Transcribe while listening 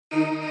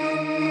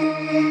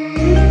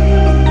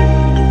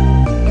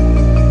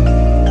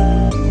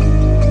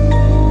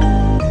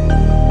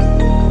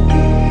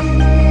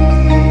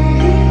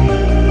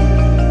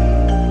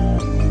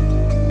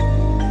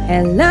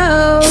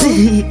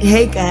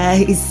Hey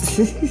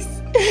guys.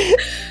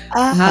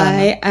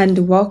 Hi,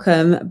 and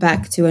welcome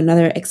back to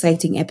another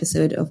exciting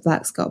episode of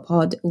Black Scott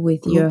Pod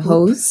with your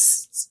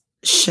hosts,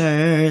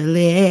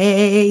 Shirley.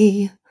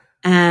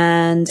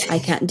 And I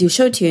can't do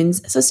show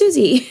tunes, so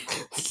Susie.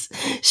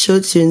 Show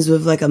tunes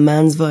with like a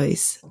man's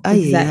voice.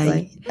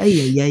 Exactly.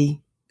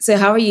 Ay. So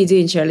how are you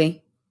doing,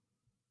 Shirley?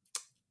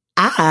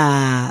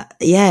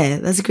 Yeah,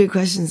 that's a great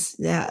question.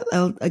 Yeah,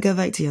 I'll go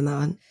back to you on that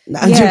one. No,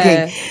 I'm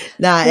joking.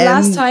 Nah,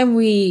 last time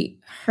we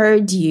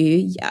heard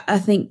you, I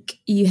think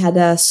you had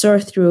a sore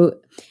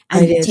throat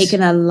and you'd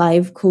taken a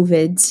live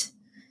COVID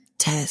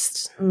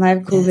test.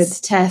 Live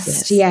COVID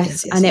test,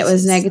 yes. And it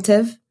was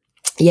negative?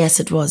 Yes,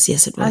 it was.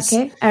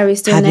 Okay. Are we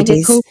still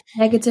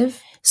negative?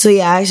 So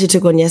yeah, I actually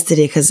took one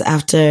yesterday because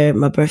after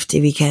my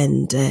birthday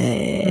weekend,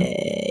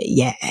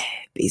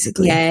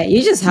 basically. Yeah,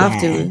 you just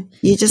have to.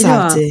 You just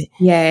have to.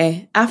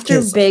 Yeah.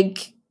 After big,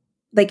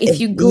 like if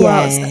you go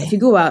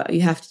out,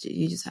 you have to.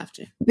 You just have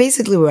to.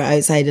 Basically, we're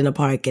outside in a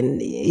park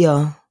and,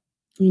 you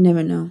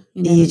never know.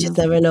 You just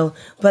never know.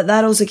 But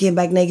that also came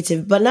back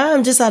negative. But now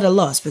I'm just at a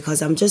loss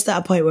because I'm just at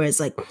a point where it's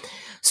like,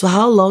 so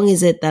how long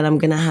is it that I'm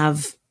going to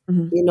have,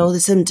 the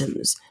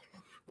symptoms?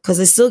 Because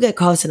I still get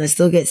coughs and I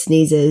still get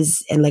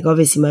sneezes. And like,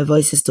 obviously my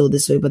voice is still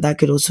this way, but that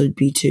could also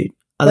be too.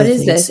 What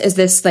is this? Is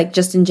this like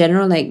just in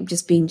general, like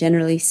just being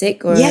generally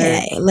sick? Or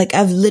yeah, like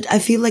I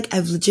feel like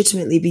I've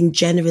legitimately been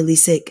generally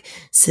sick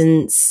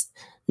since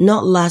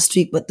not last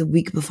week, but the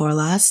week before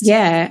last.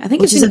 Yeah, I think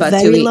which it's is been a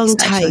about very 2 weeks, long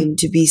time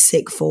to be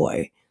sick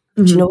for.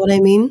 Do you know what I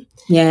mean?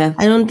 Yeah.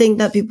 I don't think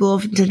that people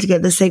often tend to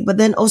get this sick, but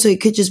then also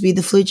it could just be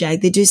the flu jag.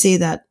 They do say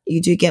that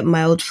you do get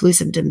mild flu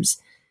symptoms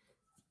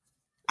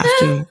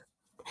after.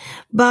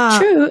 But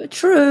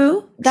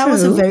true. That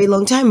was a very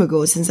long time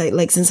ago since I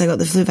got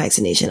the flu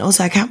vaccination.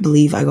 Also, I can't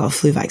believe I got a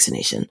flu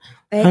vaccination.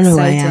 Exciting. I don't know who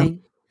I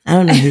am. I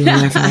don't know who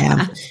I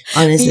am.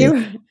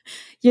 Honestly,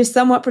 you're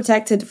somewhat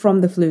protected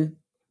from the flu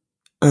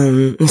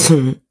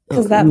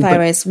because that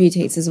virus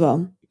mutates as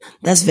well.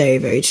 That's very,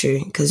 very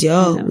true. Because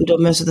we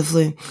don't mess with the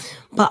flu.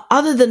 But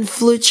other than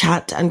flu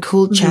chat and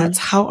cool chats,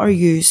 how are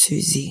you,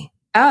 Susie?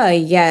 Oh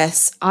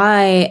yes,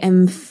 I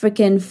am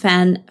freaking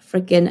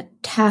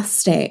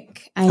tastic.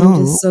 I'm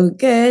just so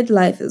good.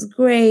 Life is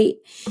great.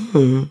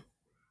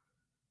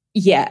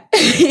 Yeah.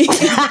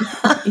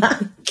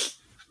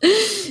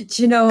 Do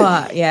you know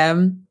what?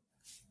 Yeah.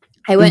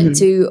 I went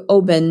to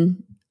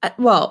Oban.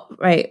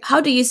 Right. How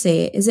do you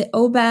say it? Is it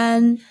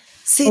Oban?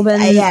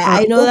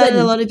 I know that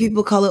a lot of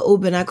people call it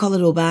Oban. I call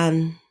it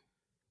Oban.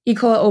 You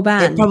call it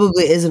Oban? It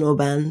probably isn't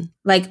Oban.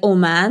 Like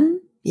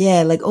Oman?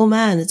 Yeah, like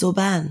Oman. It's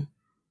Oban.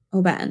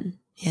 Oban.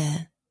 Yeah.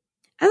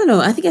 I don't know.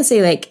 I think I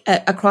say like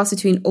a cross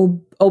between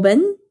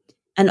Oban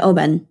and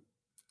Oban.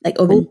 Like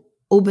Oban.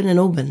 Oban and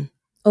Oban.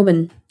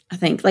 Oban, I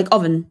think. Like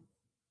oven.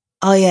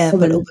 Oh, yeah. Oban.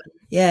 But Oban.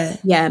 Yeah.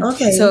 Yeah.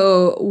 Okay.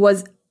 So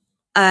was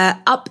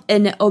up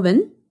in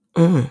Oban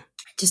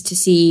just to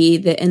see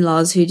the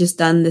in-laws who just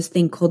done this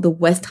thing called the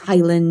West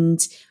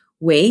Highland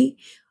Way.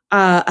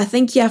 I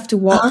think you have to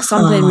walk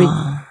something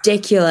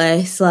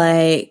ridiculous,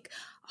 like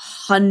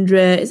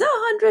 100. Is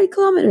that 100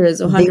 kilometers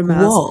or 100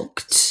 miles?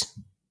 Walked.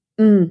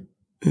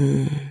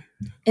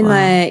 In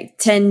like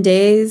 10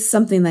 days,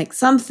 something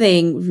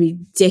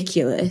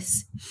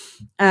ridiculous.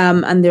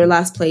 And their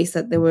last place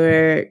that they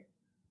were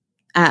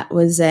at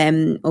was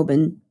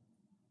Oban.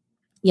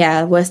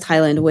 Yeah, West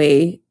Highland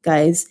Way,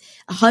 guys.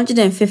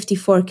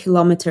 154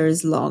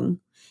 kilometers long.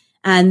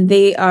 And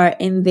they are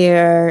in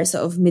their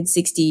sort of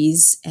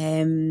mid-60s,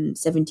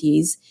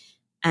 70s.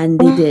 And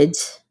they did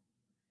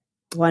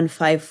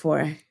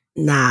 154.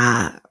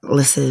 Nah,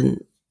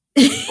 listen.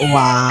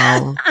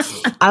 Wow.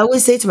 I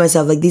always say to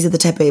myself, like, these are the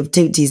type of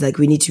activities like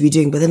we need to be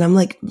doing. But then I'm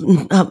like,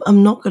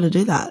 I'm not going to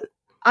do that.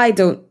 I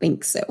don't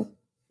think so.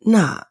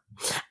 Nah.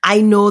 I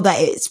know that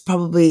it's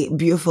probably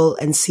beautiful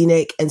and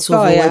scenic and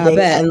so rewarding.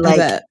 And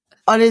like,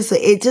 honestly,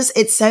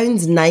 it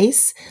sounds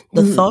nice,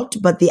 the thought,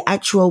 but the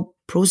actual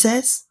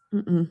process.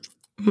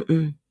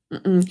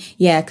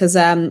 Yeah, because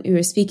we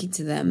were speaking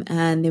to them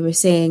and they were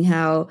saying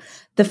how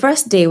the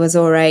first day was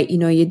all right.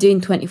 You're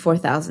doing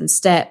 24,000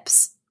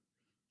 steps.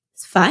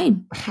 It's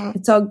fine.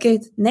 It's all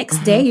good. Next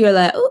day, you're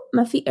like, oh,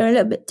 my feet are a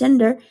little bit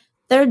tender.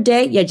 Third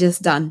day, you're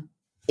just done.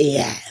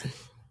 Yeah.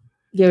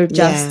 You're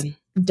just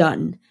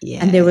done. Yeah.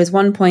 And there was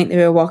one point they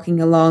were walking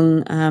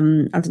along, I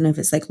don't know if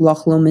it's like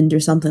Loch Lomond or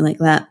something like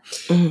that.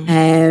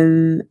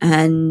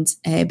 And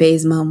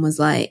Bay's mum was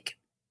like,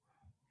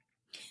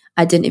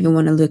 I didn't even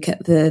want to look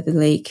at the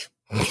lake.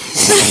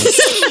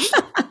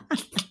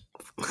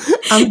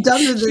 I'm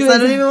done with this. I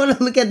don't even want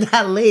to look at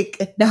that lake.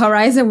 The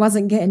horizon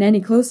wasn't getting any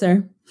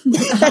closer.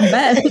 I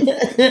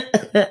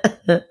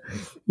bet.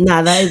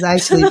 Nah, that is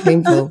actually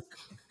painful.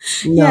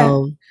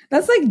 No. Yeah,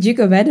 that's like Duke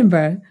of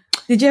Edinburgh.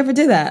 Did you ever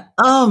do that?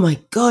 Oh my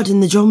God, in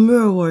the John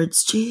Moore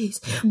Awards, jeez.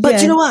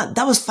 But you know what?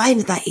 That was fine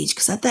at that age,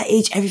 because at that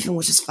age, everything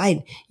was just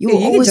fine. You were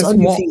always on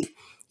your feet.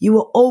 You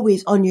were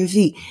always on your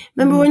feet.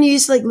 Remember when you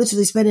used to like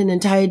literally spend an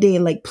entire day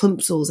in like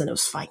Plimsolls and it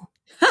was fine?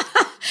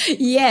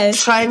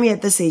 Yes. Try me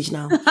at this age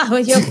now.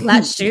 With your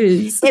flat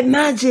shoes.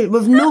 Imagine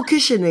with no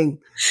cushioning.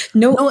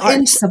 No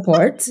arch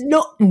support.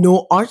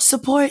 No arch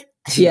support.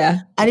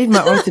 Yeah. I need my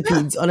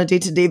orthopeds on a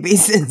day-to-day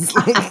basis.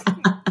 Like,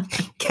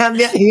 can't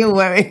be out here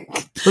wearing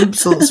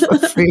plimsolls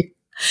for free.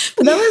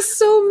 But that was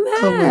so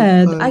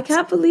mad. I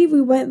can't believe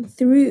we went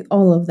through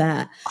all of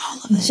that.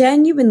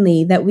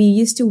 Genuinely, that we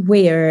used to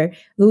wear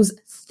those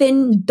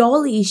thin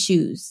dolly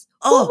shoes.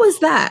 What was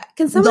that?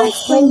 Can someone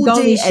explain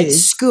dolly shoes? At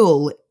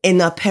school in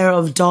a pair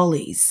of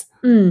dollies.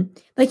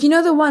 Like, you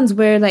know, the ones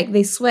where like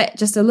they sweat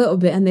just a little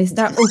bit and they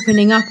start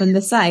opening up on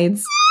the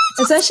sides.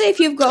 Especially if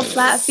you've got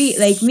flat feet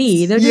like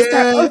me, they'll just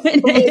start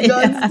opening. Oh my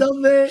God, stop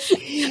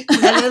it.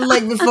 And then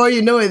like before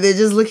you know it, they're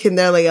just looking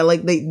there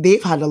like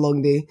they've had a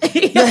long day.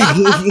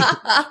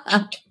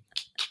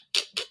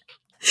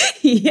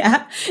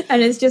 Yeah.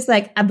 And it's just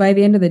like by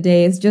the end of the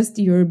day, it's just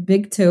your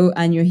big toe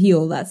and your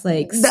heel that's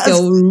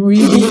still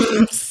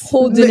really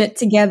holding it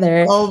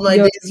together. Oh my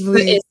days,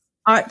 please.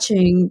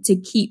 Arching to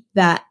keep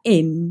that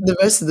in. The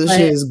rest of the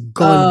shoe is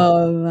gone.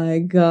 Oh my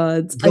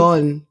God.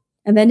 Gone.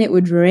 And then it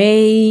would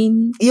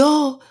rain.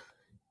 Yo.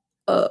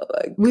 Oh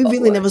we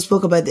really never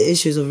spoke about the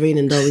issues of rain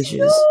and dolly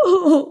shoes.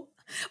 No,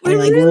 and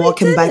like really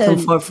walking back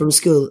and forth from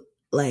school.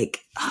 Like,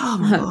 oh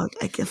my God.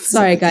 I guess.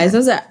 Sorry, guys.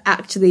 Those are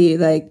actually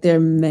like,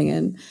 they're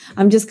minging.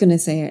 I'm just going to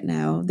say it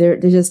now. They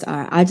just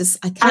are. I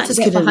can't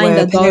get behind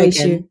a dolly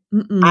shoe.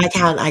 I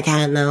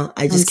can't now.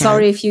 I'm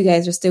sorry if you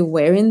guys are still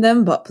wearing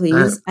them, but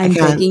please, I'm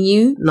begging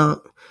you.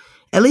 No.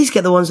 At least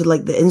get the ones with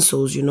like the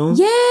insoles, you know?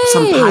 Yay!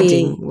 Some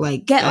padding.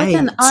 Like, get like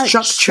an arch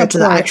structure to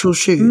the actual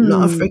shoe,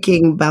 not a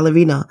freaking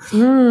ballerina.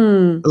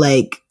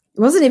 Like, it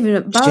wasn't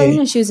even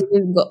ballerina shoes that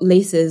even got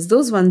laces.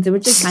 Those ones, they were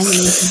just hanging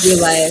into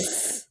real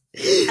life.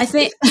 I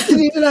think they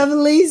didn't even have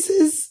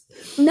laces.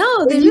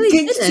 No, they when really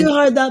you kicked didn't. too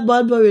hard, that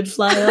bad boy would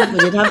fly up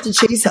and you'd have to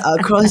chase it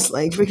across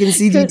like freaking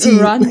CBT. Couldn't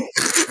run.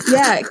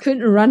 Yeah, it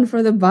couldn't run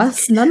for the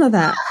bus. None of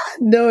that.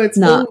 No, it's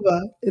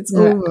over. It's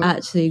over.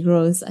 Actually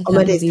gross. I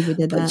can't believe we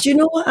did that. But you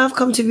know what I've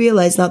come to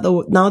realize now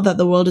that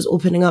the world is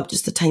opening up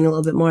just a tiny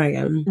little bit more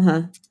again?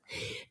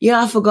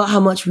 I forgot how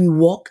much we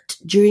walked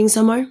during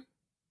summer.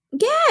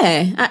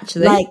 Yeah,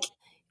 actually. Like,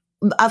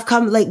 I've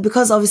come, like,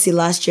 because obviously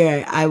last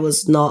year I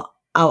wasn't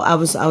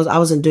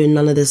doing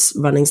none of this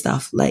running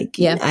stuff. Like,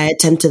 I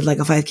attempted like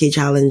a 5K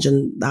challenge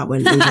and that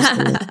went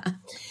interestingly.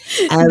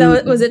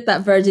 Was it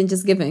that Virgin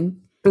Just Giving?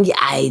 Yeah,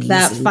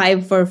 that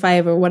 5 for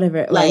 5 or whatever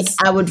it was. Like,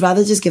 I would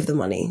rather just give the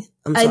money.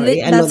 I'm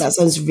sorry. I know that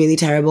sounds really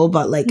terrible,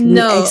 but like,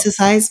 no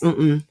exercise.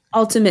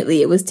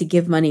 Ultimately, it was to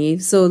give money.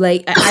 So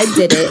like, I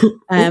did it.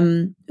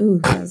 Ooh,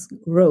 that's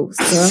gross.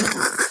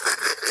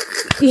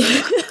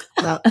 Yeah.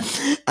 No,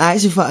 I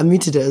actually thought I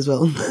muted it as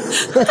well.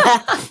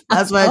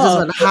 That's why I just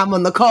went ham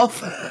on the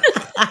cough.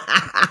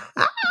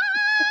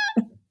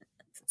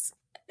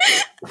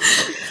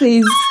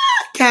 Please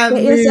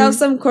get yourself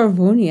some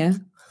Corvonia.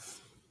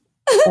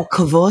 Or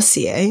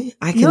Courvoisier.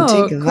 I can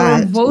take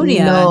that.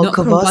 Corvonia, not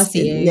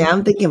Courvoisier. Yeah,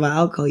 I'm thinking about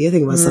alcohol. You're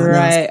thinking about something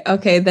else. Right.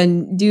 Okay,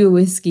 then do a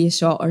whiskey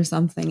shot or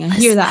something. I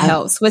hear that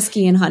helps.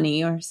 Whiskey and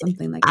honey or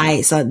something like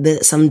that.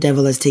 Some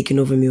devil has taken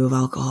over me with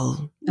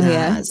alcohol.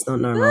 Yeah. It's not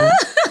normal.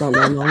 It's not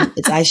normal.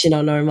 It's actually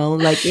not normal.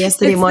 Like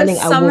yesterday morning,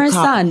 I woke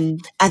up.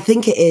 I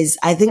think it is.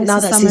 I think now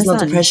that seasonal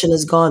depression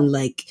is gone,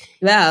 like...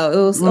 Well,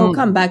 it'll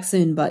come back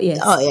soon, but yes.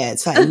 Oh, yeah,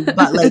 it's fine.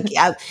 But like,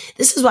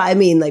 this is what I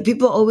mean. Like,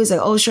 people always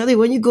like, oh, Shirley,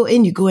 when you go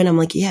in. I'm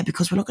like, yeah,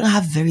 because we're not going to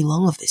have very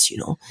long of this, you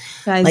know?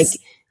 Guys, like,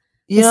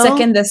 the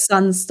second the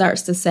sun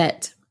starts to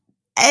set.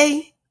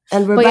 Hey,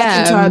 and we're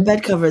back into our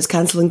bed covers,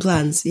 cancelling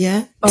plans,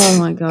 yeah? Oh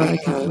my God, I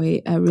can't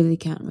wait. I really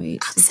can't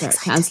wait to start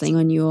cancelling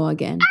on you all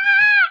again.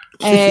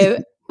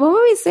 What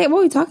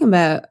were we talking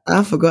about?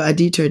 I forgot. I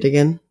detoured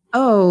again.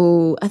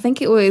 Oh, I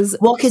think it was...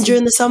 Walking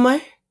during the summer?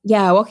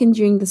 Yeah, walking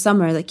during the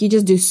summer. Like, you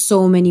just do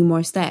so many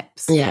more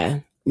steps. Yeah,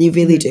 you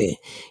really do.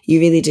 You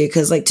really do.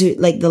 Because the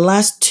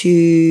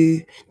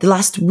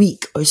last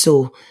week or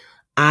so,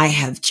 I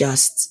have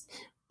just,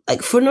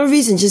 like, for no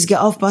reason, just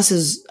get off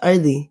buses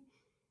early.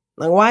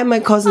 Like, why am I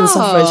causing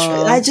suffrage?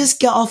 I just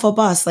get off a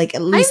bus, like,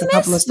 at least a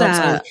couple of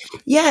stops.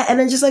 Yeah, and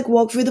then just, like,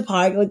 walk through the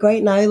park. Like,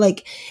 right now,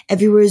 like,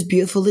 everywhere is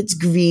beautiful. It's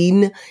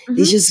green.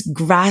 There's just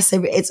grass.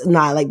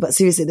 But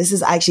seriously, this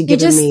is actually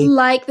giving me... You just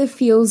like the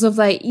feels of,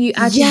 like, you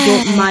actually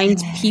don't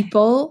mind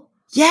people.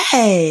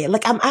 Yeah.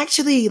 Like, I'm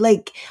actually,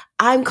 like,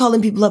 I'm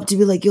calling people up to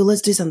be like, yo,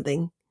 let's do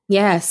something.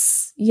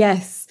 Yes. Do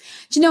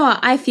you know what?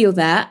 I feel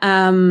that.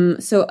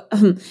 So,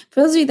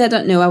 for those of you that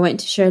don't know, I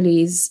went to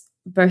Shirley's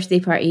birthday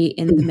party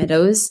in the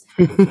Meadows.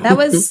 That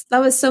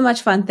was so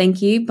much fun,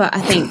 thank you. But I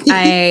think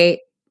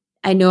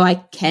I know I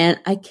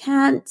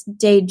can't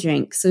day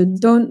drink, so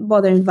don't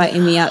bother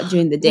inviting me out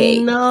during the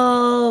day.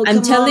 No,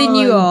 I'm telling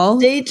you all,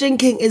 day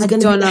drinking is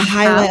going to be the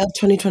highlight of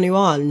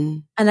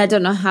 2021. And I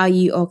don't know how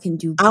you all can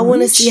do brunch. I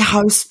want to see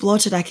how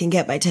splotted I can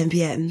get by 10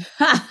 p.m.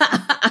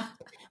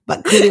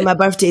 But clearly my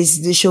birthday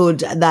showed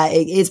that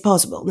it's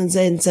possible. It's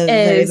a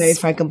very, very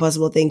frank and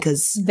possible thing.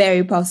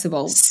 Very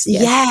possible.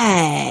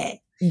 Yeah.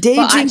 Day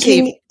But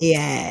drinking, actually,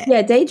 yeah.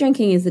 yeah, day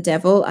drinking is the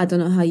devil. I don't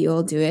know how you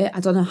all do it.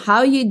 I don't know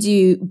how you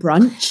do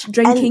brunch And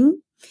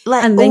drinking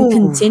like, and then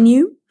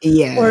continue, or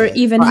yeah.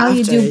 even Or how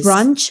you do afters.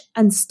 brunch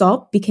and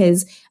stop,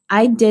 because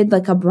I did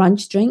like a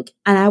brunch drink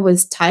and I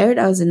was tired.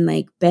 I was in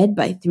like bed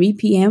by 3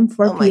 p.m.,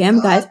 4 Oh my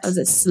p.m. Guys, God. I was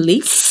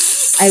asleep.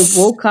 I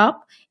woke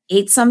up,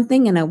 ate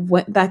something, and I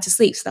went back to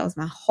sleep. So that was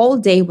my whole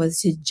day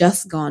was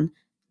just gone.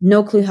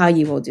 No clue how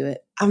you will do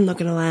it. I'm not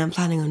gonna lie, I'm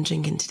planning on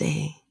drinking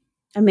today.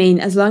 I mean,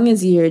 as long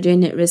as you're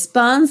doing it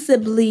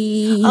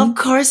responsibly. Of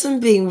course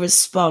I'm being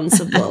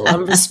responsible.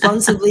 I'm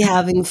responsibly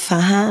having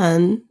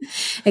fun.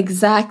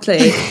 Exactly.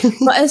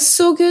 But it's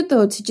so good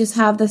though to just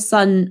have the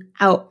sun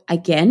out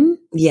again.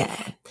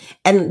 Yeah.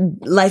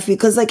 And life,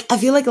 because like I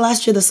feel like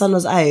last year the sun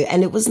was out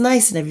and it was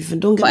nice and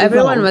everything. Don't get But me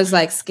everyone wrong. was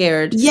like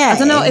scared. Yeah. I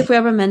don't know if we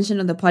ever mentioned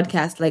on the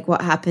podcast like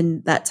what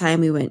happened that time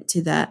we went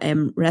to that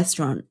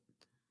restaurant.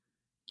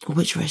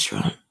 Which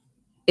restaurant?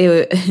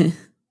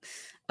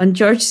 On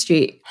George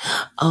Street.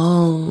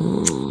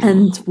 Oh.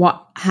 And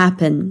what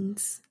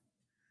happens?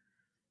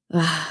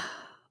 I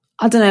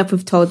don't know if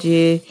we've told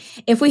you.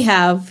 If we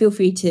have, feel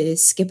free to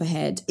skip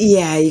ahead.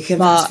 Yeah, you can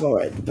fast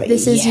forward. But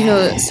this is,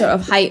 sort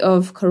of height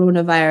of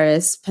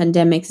coronavirus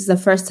pandemic. This is the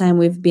first time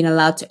we've been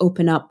allowed to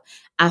open up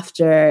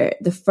after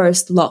the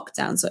first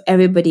lockdown. So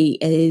everybody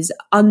is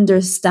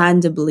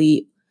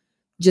understandably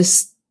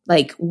just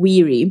like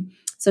weary.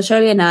 So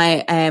Shirley and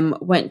I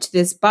went to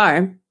this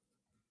bar.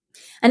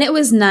 And it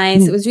was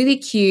nice. It was really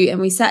cute. And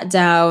we sat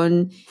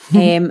down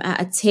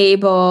at a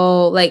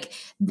table. Like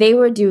they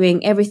were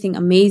doing everything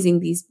amazing.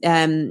 These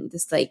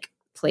this like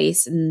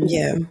place and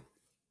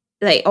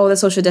like all the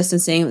social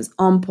distancing was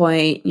on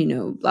point.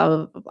 Blah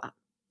blah blah blah.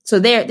 So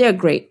they're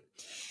great.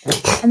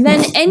 And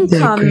then in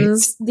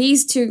comes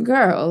these two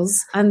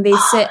girls, and they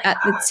sit at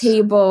the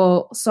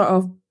table sort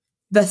of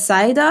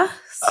beside us.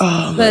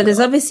 But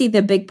there's obviously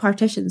the big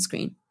partition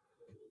screen.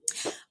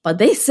 But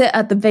they sit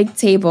at the big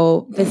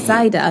table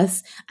beside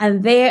us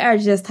and they are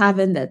just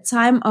having the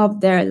time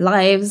of their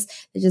lives.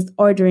 They're just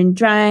ordering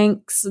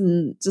drinks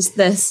and just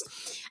this.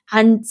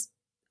 And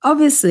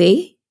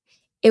obviously,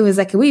 it was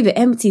like a wee bit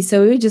empty.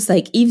 So we were just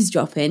like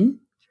eavesdropping.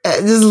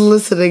 Just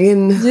listening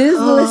in.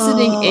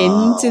 Listening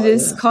into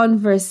this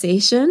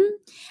conversation.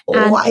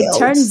 And it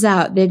turns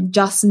out they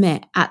just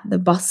met at the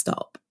bus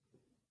stop.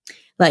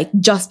 Like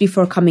just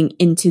before coming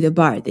into the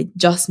bar. They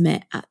just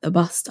met at the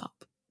bus stop.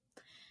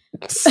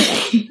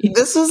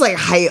 This was like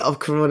height of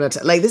corona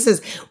like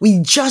we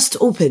just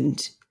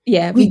opened.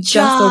 Yeah, we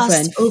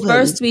just opened.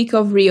 First week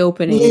of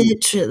reopening.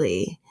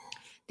 Literally.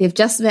 They've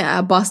just met at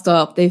a bus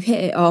stop. They've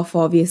hit it off,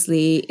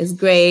 obviously. It's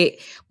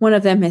great. One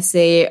of them has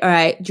said, all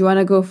right, do you want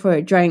to go for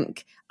a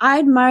drink? I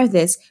admire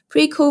this.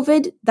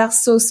 Pre-COVID,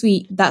 that's so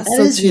sweet. That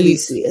so is cute. Really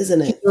sweet,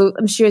 isn't it?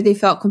 I'm sure they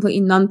felt completely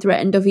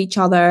non-threatened of each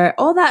other.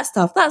 All that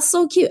stuff. That's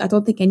so cute. I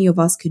don't think any of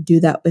us could do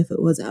that if it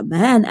was a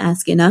man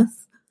asking us.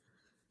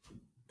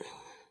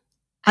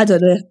 I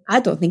don't know. I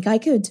don't think I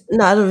could.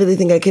 No, I don't really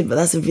think I could, but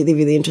that's a really,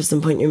 really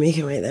interesting point you're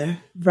making right there.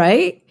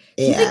 Right?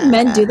 Do you think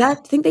men do that?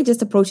 Do you think they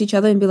just approach each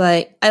other and be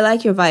like, I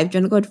like your vibe. Do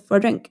you want to go for a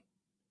drink?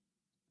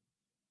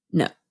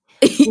 No.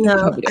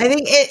 No, I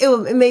think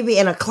it may be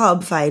in a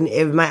club, fine.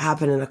 It might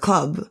happen in a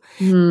club.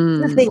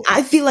 The thing,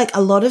 I feel like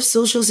a lot of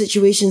social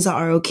situations that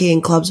are okay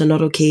in clubs are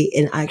not okay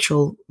in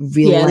actual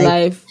real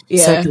life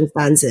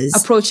circumstances.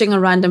 Approaching a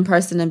random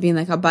person and being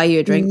like, I'll buy you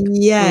a drink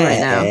right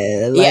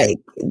now.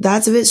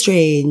 That's a bit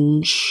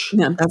strange.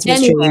 Yeah. That's a bit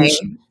strange.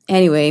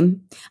 Anyway,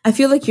 I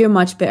feel like you're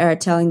much better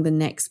at telling the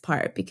next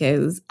part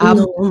because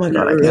I'll ruin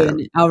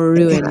it. I'll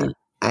ruin it.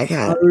 I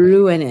can't.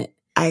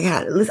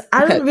 Listen,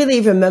 I don't really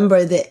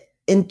remember the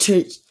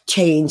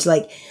interchange.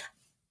 Like,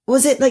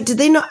 was it like, did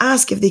they not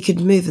ask if they could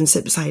move and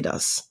sit beside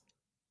us?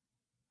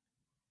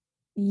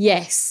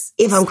 Yes.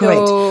 If I'm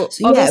correct. So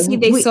obviously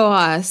they saw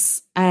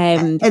us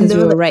and we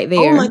were right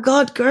there. Oh my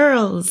God,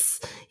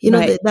 girls. You know,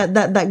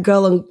 that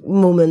girl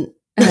moment.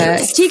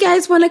 Do you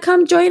guys want to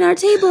come join our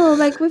table?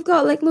 Like, we've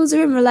got like loads of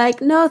room. We're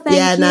like, no,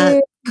 thank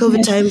you.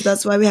 COVID times,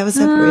 that's why we have a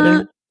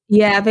separator.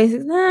 Yeah,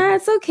 basically,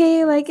 it's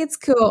okay. Like, it's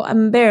cool.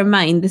 And bear in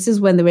mind, this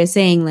is when they were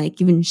saying, like,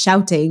 even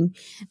shouting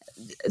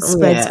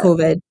spreads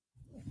COVID.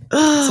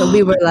 So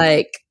we were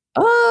like,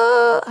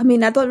 I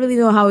mean, I don't really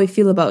know how we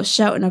feel about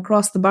shouting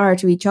across the bar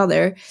to each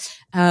other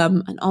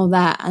and all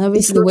that. And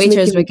obviously the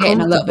waiters were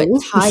getting a little bit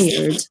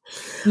tired.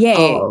 Yeah.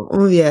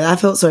 Oh, yeah. I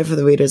felt sorry for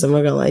the waiters. I'm not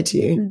going to lie to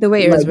you. The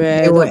waiters were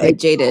a little bit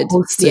jaded.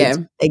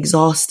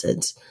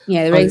 Exhausted.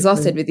 Yeah, they were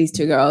exhausted with these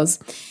two girls.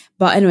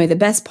 But anyway, the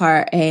best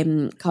part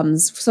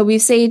comes. So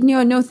we've said,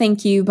 no,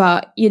 thank you.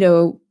 But,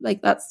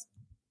 like that's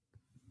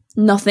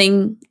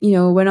nothing.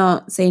 We're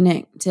not saying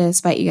it to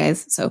spite you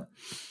guys. So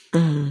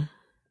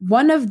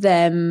one of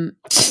them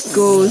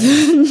goes.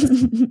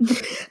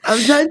 I'm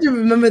trying to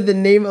remember the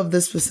name of the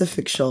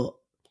specific shot.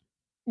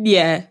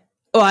 Yeah.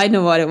 Oh, I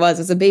know what it was.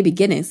 It was a baby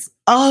Guinness.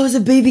 Oh, it was a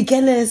baby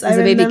Guinness. It was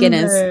a baby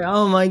Guinness.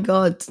 Oh my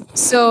God.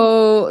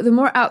 So the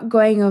more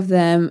outgoing of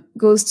them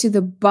goes to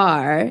the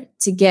bar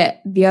to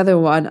get the other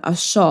one a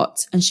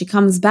shot, and she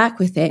comes back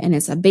with it, and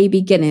it's a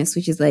baby Guinness,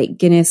 which is like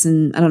Guinness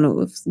and I don't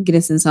know,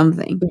 Guinness and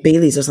something.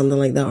 Bailey's or something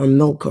like that, or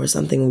milk or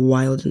something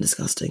wild and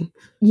disgusting.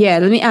 Yeah,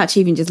 let me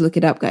actually even just look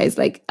it up, guys.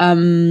 Like,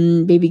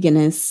 baby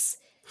Guinness.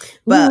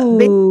 But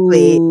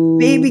basically, Ooh.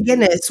 baby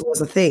Guinness was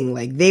a thing.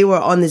 Like, they were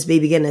on this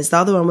baby Guinness. The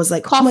other one was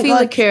like, Coffee oh my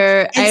God,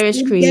 liqueur, Irish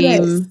baby cream.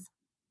 Guinness.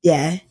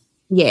 Yeah.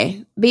 Yeah,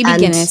 baby And-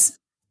 Guinness.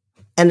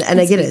 And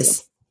a It's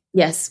Guinness.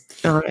 Yes.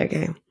 Oh,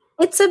 okay.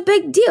 It's a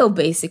big deal,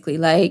 basically.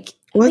 Like,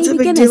 What's a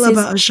baby big Guinness deal is-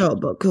 about a shot?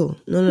 But cool.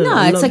 No. No,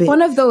 I'm it's not like being-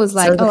 one of those,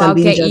 like, sounds like oh, I'm I'll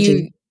being get judgy.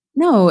 you.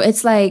 No,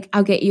 it's like,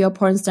 I'll get you a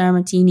porn star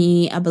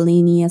martini, a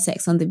Bellini, a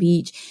Sex on the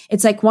Beach.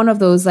 It's like one of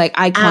those, like,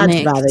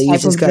 iconic I'd rather you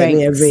type just of got me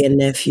a drinks. Ray and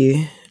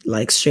nephew.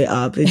 Like, straight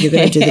up. If you're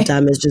going to do the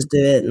damage, just do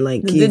it. And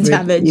like, The you've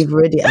damage.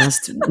 already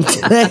asked.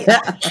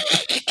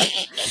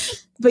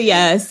 But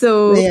yeah,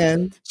 so Yeah.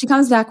 she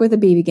comes back with a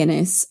baby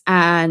Guinness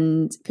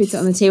and puts it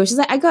on the table. She's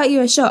like, I got you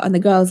a shot. And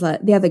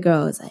the other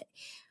girl is like,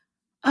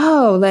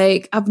 oh,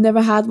 like, I've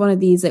never had one of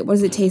these. Like, what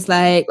does it taste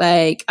like?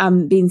 Like,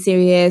 I'm being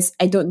serious.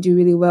 I don't do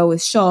really well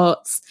with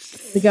shots.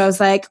 The girl's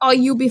like, oh,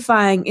 you'll be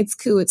fine. It's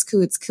cool. It's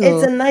It's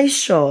a nice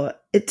shot.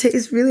 It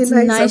tastes really It's a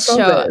nice. nice I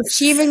shot. promise.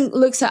 She even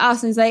looks at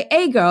us and is like,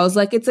 hey, girls,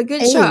 like, it's a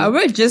good Hey. shot. And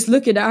we're just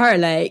looking at her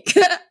like,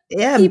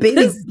 Yeah, Keep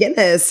baby us-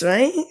 Guinness,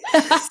 right?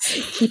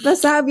 keep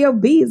us out of your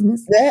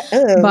business.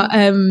 Yeah. But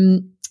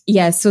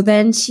yeah, so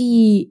then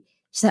she's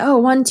like, oh,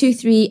 1, 2,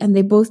 3, and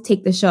they both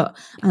take the shot.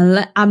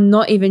 And I'm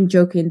not even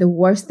joking. The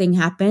worst thing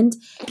happened.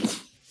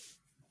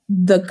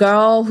 The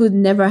girl who'd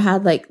never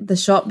had like the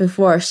shot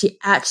before, she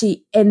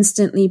actually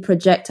instantly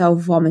projectile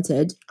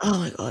vomited. Oh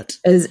my God.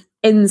 It was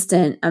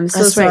instant. I'm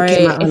so That's right, sorry it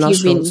came out if her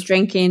you've been nostrils.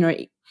 drinking, or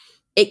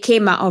it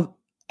came out of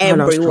Her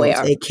nostrils,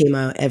 everywhere. it came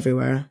out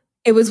everywhere.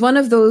 It was one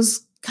of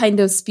those kind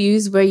of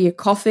spews where you're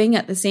coughing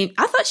at the same.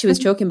 I thought she was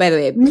choking, by the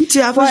way. Me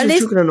too. I For thought at she was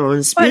least- choking on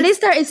orange For at speed.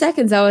 least 30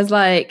 seconds, I was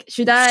like,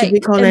 should I Should we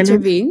call 911?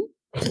 intervene?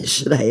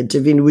 Should I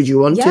intervene? Would you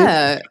want to?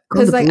 Yeah, Call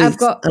because the like police. I've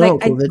got I don't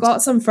like want I COVID.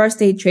 got some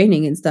first aid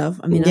training and stuff.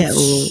 I mean, Yeah, I've,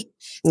 well,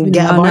 it's been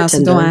get a a while now, so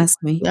don't bartender.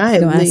 ask me. Yeah,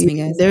 Don't ask me,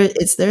 guys.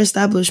 It's their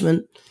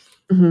establishment.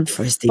 Mhm.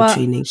 First aid But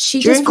training. she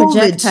During just COVID.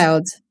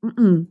 projectiled.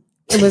 Mm-mm.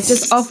 It was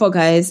just awful,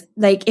 guys.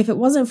 Like, if it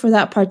wasn't for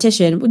that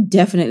partition, we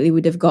definitely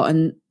would have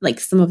gotten like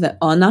some of that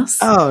on us.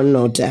 Oh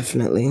no,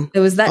 definitely.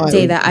 There was that I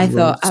day would that I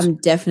thought, roast. I'm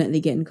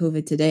definitely getting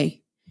COVID today.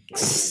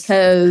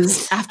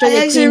 Because after I they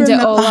actually cleaned it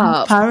remember all how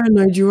up.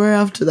 paranoid you were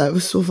after that. It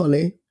was so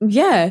funny.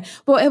 Yeah.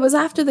 Well, it was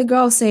after the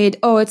girl said,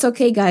 oh, it's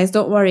okay, guys.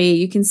 Don't worry.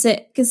 You can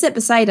sit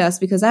beside us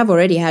because I've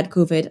already had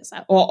COVID. It's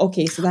like, oh,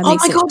 okay. So that Oh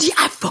makes my it. God, yeah,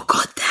 I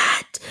forgot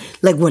that.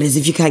 Like, what is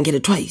if you can't get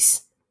it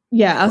twice?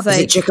 Yeah. I was Is it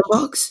like, chicken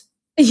box?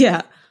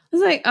 yeah. I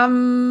was like,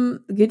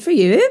 good for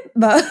you.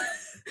 But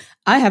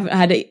I haven't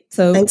had it.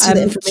 So Thanks for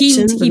the I'm keen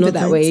information, to but keep no it that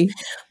thanks. way.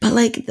 But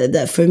like,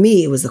 that for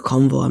me, it was the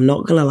combo. I'm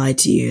not gonna lie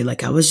to you.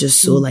 Like, I was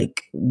just so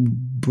like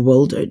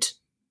bewildered.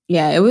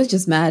 Yeah, it was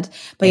just mad.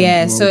 But And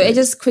yeah, so it bewildered.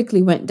 just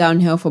quickly went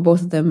downhill for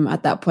both of them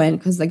at that point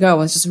because the girl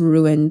was just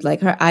ruined.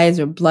 Like, her eyes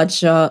were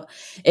bloodshot.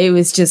 It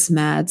was just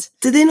mad.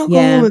 Did they not go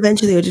Yeah. home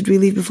eventually, or did we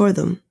leave before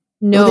them?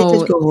 No. Oh, they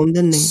did go home,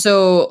 didn't they?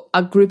 So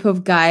a group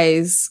of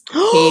guys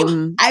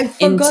came I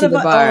forgot into the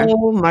bar.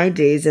 Oh my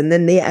days! And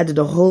then they added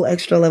a whole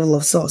extra level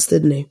of sauce,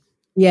 didn't they?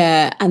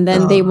 Yeah, and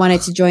then they Oh. wanted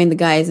to join the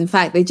guys. In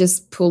fact, they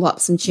just pulled up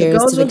some The chairs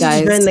girls to the wanted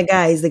guys. to join the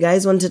guys. The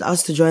guys wanted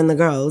us to join the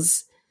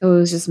girls. It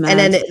was just mad.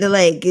 And then they're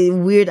like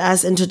weird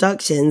ass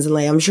introductions, and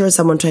like I'm sure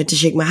someone tried to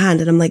shake my hand,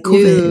 and I'm like, Ew.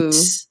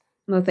 COVID.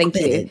 No, thank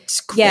you.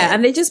 COVID. Yeah,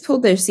 and they just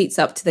pulled their seats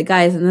up to the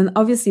guys, and then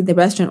obviously the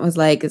restaurant was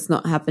like, "It's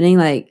not happening.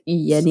 Like,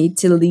 you need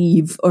to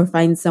leave or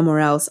find somewhere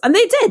else." And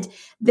they did.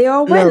 They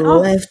all went No,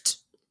 off. left.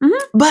 Mhm.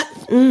 But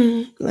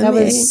That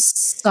was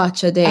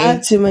such a I day.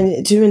 have too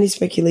many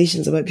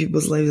speculations about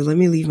people's lives. Let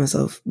me leave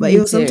myself. But Me you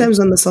know, too. sometimes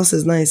when the sauce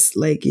is nice,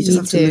 like you just Me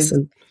have to too.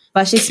 listen.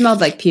 But she smelled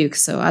like puke,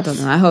 so I don't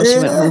know. I hope she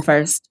went home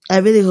first. I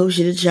really hope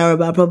she did shower,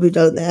 but I probably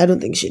don't. I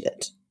don't think she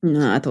did.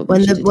 No, I don't When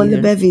think the she did when the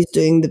either. bevy's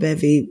doing the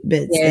bevy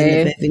bits, then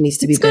Yeah. the bevy needs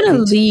to be It's gonna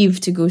bevied. leave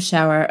to go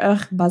shower.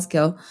 Ugh,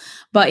 buzzkill.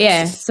 But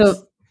yeah,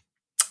 so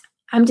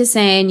I'm just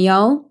saying,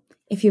 y'all,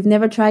 if you've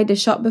never tried the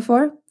shot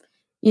before,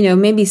 you know,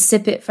 maybe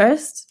sip it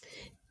first.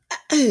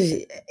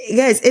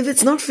 Guys, if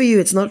it's not for you,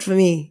 it's not for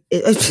me.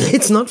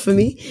 It's not for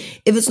me.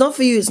 If it's not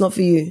for you, it's not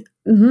for you.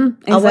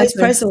 Mm-hmm, A wise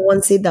exactly. person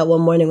once said that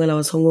one morning when I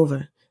was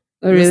hungover.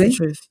 Oh, That's really? the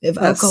truth. If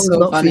That's alcohol is so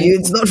not funny. for you,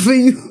 it's not for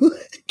you.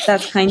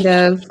 That's kind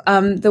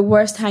of the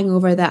worst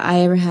hangover that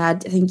I ever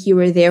had. I think you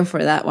were there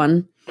for that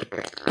one.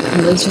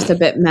 I was just a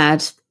bit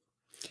mad.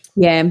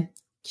 Yeah.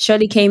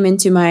 Shirley came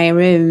into my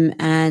room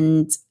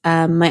and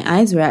my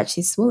eyes were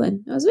actually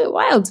swollen. It was a bit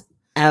wild.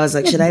 I was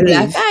like, should I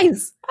Black leave?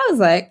 eyes. I was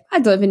like, I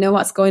don't even know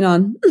what's going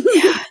on.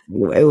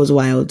 It was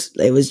wild.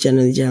 It was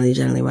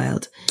generally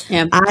wild.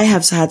 Yeah. I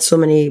have had so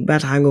many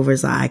bad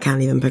hangovers that I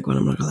can't even pick one.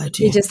 I'm not gonna lie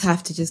to you. You just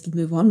have to just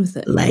move on with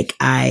it. Like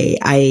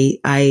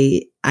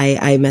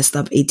I messed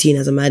up 18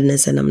 as a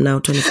madness and I'm now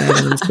 25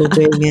 and I'm still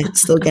doing it,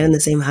 still getting the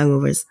same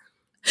hangovers.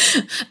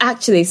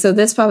 Actually, so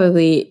this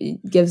probably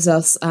gives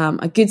us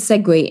a good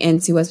segue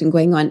into what's been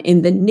going on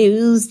in the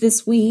news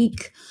this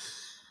week.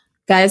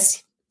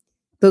 Guys,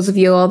 those of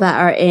you all that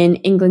are in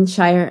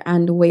Englandshire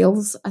and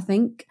Wales, I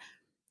think,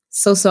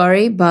 so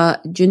sorry,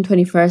 but June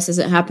 21st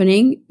isn't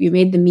happening. You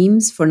made the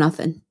memes for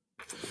nothing.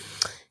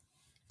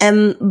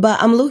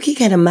 But I'm low-key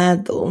kind of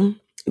mad though,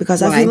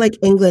 because Why? I feel like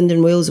England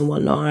and Wales and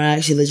whatnot are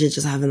actually legit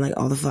just having like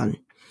all the fun.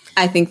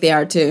 I think they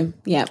are too.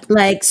 Yeah.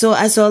 Like, so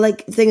I saw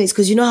like things,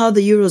 because you know how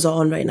the Euros are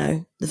on right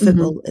now, the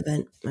football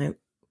event, right?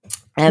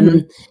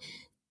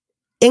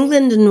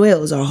 England and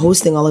Wales are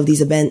hosting all of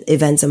these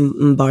events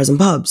and bars and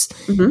pubs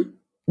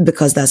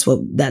because that's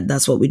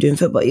what we do in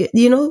football.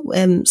 You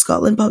know,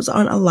 Scotland pubs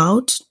aren't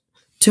allowed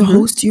to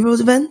host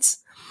Euros events.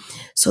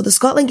 So the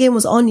Scotland game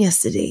was on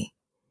yesterday.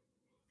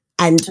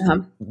 And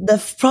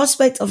the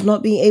prospect of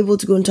not being able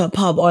to go into a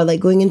pub or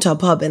like going into a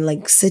pub and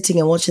like sitting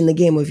and watching the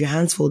game with your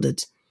hands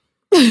folded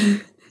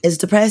is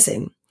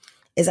depressing.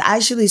 It's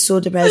actually so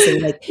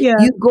depressing. Like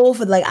you go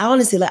for like, I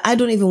honestly, like, I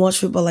don't even watch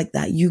football like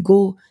that. You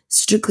go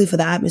strictly for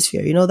the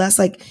atmosphere. You know, that's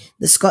like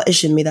the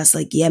Scottish in me. That's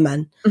like, yeah,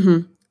 man,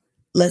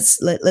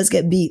 let's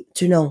get beat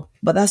 2-0.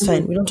 But that's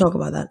fine. We don't talk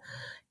about that.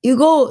 You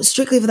go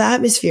strictly for the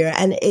atmosphere,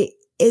 and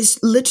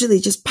it's literally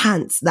just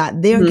pants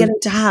that they're getting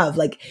to have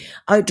like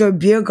outdoor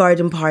beer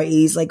garden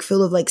parties, like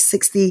full of like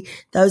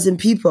 60,000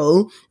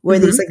 people where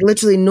there's like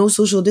literally no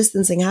social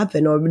distancing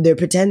happen, or they're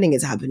pretending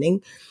it's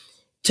happening,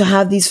 to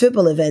have these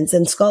football events.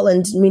 And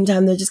Scotland,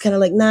 meantime, they're just kind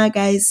of like, nah,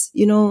 guys,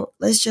 you know,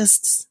 let's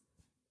just.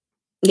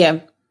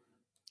 Yeah.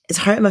 It's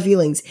hurting my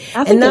feelings.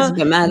 I think that's a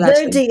bit mad,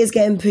 their date is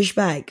getting pushed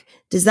back.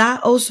 Does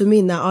that also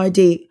mean that our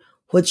date,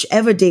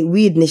 whichever date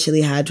we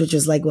initially had, which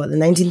was like, what, the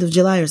 19th of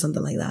July or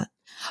something like that?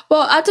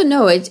 Well, I don't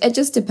know. It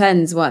just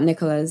depends what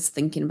Nicola's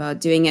thinking about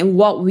doing and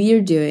what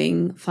we're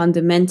doing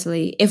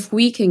fundamentally. If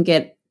we can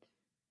get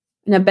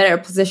in a better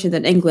position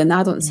than England,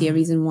 I don't see a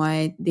reason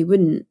why they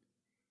wouldn't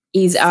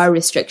ease our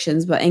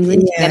restrictions. But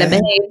England gotta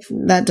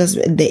behave. That does.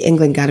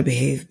 England gotta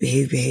behave.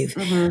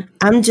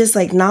 I'm just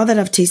like, now that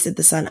I've tasted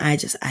the sun, I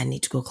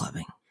need to go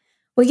clubbing.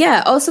 Well,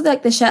 yeah. Also,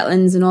 like the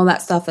Shetlands and all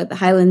that stuff, like the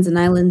Highlands and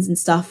Islands and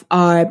stuff,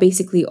 are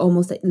basically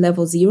almost like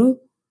level 0.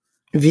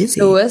 Really?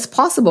 So it's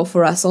possible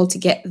for us all to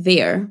get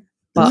there.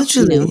 But,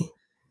 literally. You know,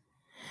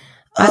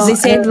 as they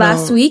said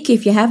last week,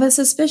 if you have a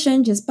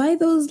suspicion, just buy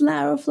those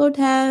lateral flow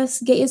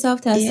tests, get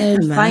yourself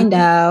tested, find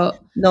out.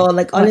 No,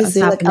 like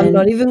honestly, like I'm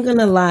not even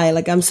gonna lie.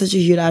 Like I'm such a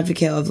huge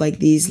advocate of like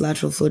these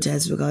lateral flow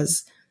tests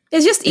because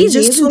it's just easy.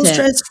 It's just so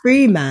stress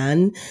free,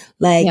 man.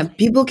 Like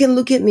people can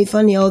look at me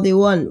funny all they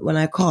want when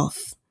I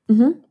cough,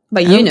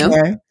 but you know,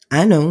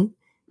 I know.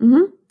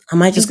 I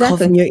might just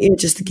cough in your ear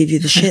just to give you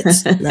the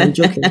shits. No, I'm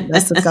joking.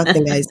 That's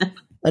disgusting, guys.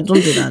 Don't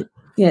do that.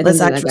 Yeah,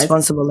 let's act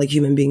responsible like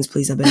human beings,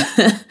 please. I bet.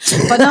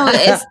 But no,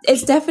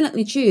 it's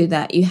definitely true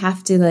that you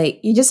have to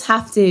you just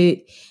have to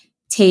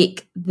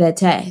take the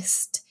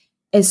test.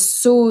 It's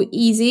so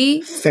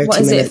easy. 30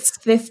 what is minutes.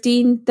 It?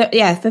 15,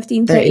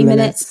 30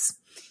 minutes.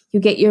 You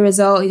get your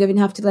result. You don't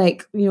even have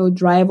to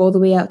drive all the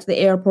way out to the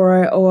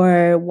airport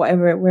or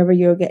whatever, wherever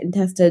you're getting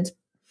tested.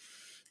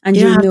 And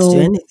you don't have to do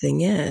anything,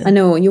 yeah. I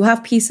know. You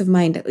have peace of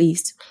mind at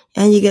least.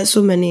 And you get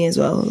so many as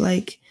well.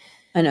 Like,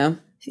 I know.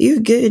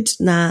 You're good.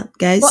 Nah,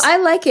 guys. Well, I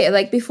like it.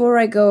 Like, before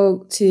I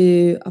go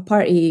to a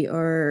party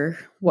or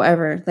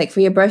whatever, like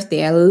for your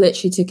birthday, I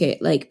literally took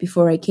it like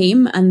before I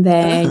came. And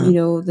then,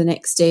 the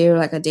next day or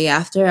like a day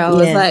after, I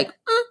was like,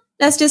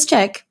 let's just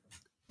check.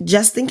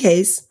 Just in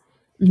case.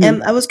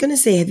 I was going to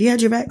say, have you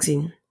had your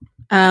vaccine?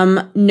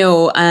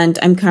 No, and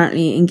I'm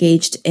currently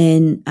engaged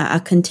in a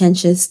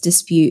contentious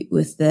dispute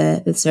with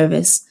the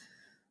service.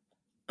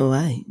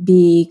 Why?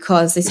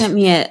 Because they sent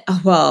me they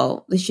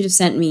should have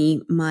sent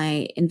me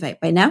my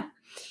invite by now.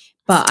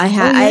 But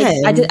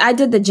I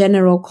did the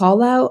general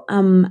call out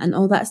and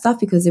all that stuff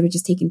because they were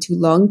just taking too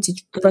long to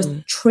first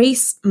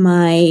trace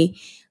my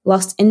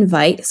lost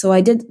invite. So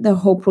I did the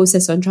whole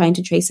process on trying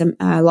to trace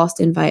a lost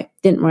invite.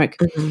 Didn't work.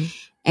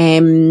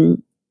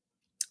 And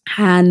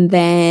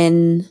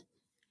then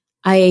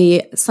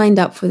I signed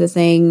up for the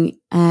thing,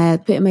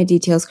 put in my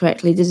details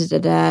correctly,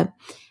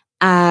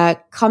 I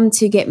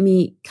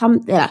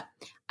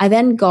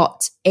then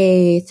got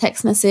a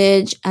text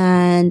message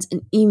and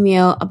an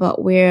email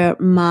about where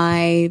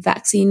my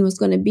vaccine was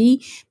going to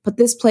be. But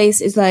this place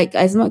is like,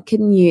 I'm not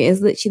kidding you,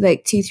 it's literally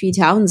like 2-3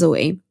 towns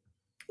away.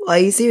 Are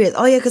you serious?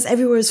 Oh yeah, because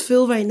everywhere is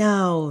full right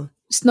now.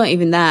 It's not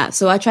even that.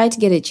 So I tried to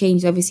get it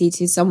changed, obviously,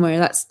 to somewhere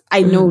that's,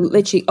 I know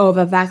literally of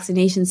a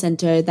vaccination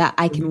center that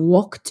I can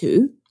walk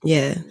to.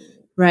 Yeah.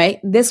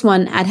 Right? This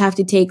one, I'd have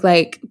to take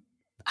like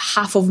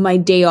half of my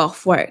day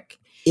off work.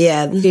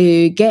 Yeah.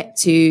 To get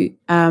to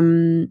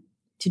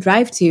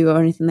drive to or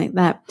anything like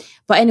that.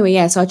 But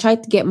anyway, so I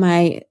tried to get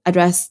my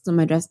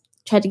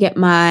tried to get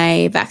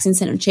my vaccine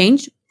center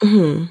changed.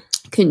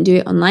 Couldn't do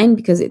it online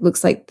because it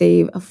looks like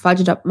they've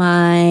fudged up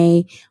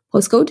my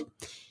postcode.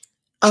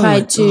 Oh my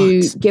tried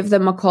to God. give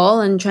them a call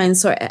and try and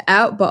sort it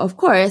out. But of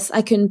course,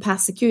 I couldn't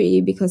pass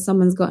security because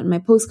someone's gotten my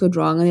postcode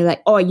wrong. And they're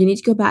like, oh, you need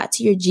to go back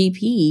to your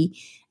GP.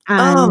 Oh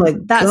And my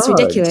that's God.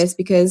 ridiculous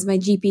because my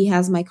GP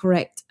has my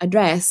correct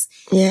address.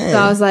 Yeah. So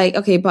I was like,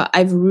 okay, but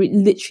I've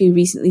literally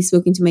recently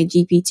spoken to my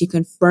GP to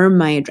confirm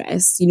my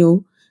address, you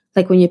know,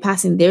 like when you're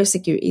passing their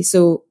security.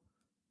 So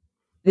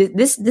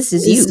this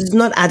is you. This is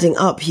not adding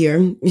up here.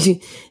 This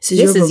is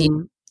your This is you.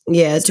 problem.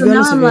 Yeah, to So be now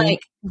honest I'm with you.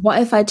 like,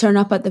 what if I turn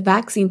up at the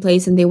vaccine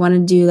place and they want to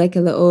do like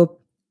a little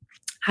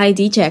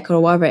ID check or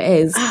whatever it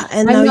is?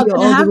 And I'm now not you're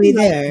gonna all the have way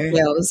my there.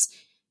 details.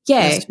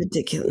 Yeah. That's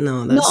ridiculous.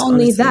 No, Not that's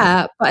only honestly.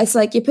 that, but it's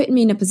like you're putting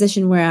me in a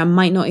position where I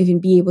might not even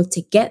be able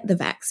to get the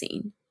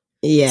vaccine.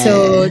 Yeah.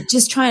 So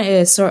just trying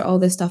to sort all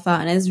this stuff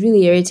out, and it's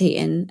really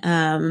irritating,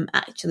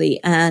 actually.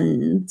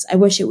 And I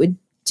wish it would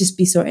just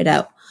be sorted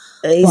out.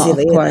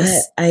 Easily. Of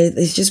course.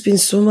 It's just been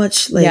so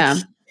much like. Yeah.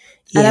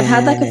 And I've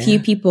had like a few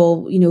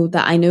people, you know,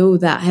 that I know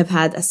that have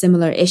had a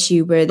similar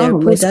issue where their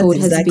my dad's postcode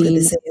has exactly the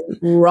been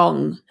same.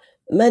 wrong.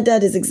 My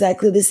dad is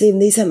exactly the same.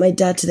 They sent my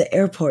dad to the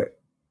airport.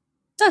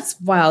 That's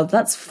wild.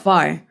 That's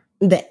far.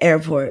 The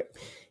airport.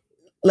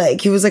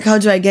 Like, he was like, how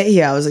do I get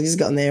here? I was like, just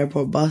got on the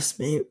airport bus,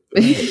 mate.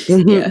 Like,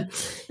 Yeah.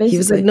 He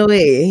was like, no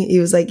way. He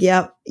was like,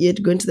 yeah, you're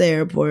going to the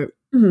airport.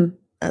 Mhm.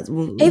 That's,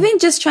 Even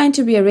just trying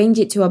to rearrange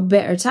it to a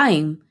better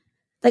time.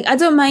 Like, I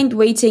don't mind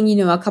waiting, you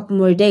know, a couple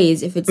more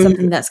days if it's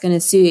something that's going to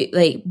suit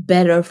like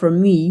better for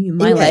me in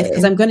my life,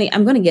 because I'm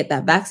gonna get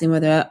that vaccine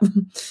whether do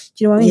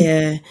you know what I mean?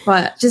 Yeah.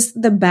 But just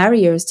the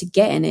barriers to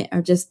getting it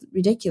are just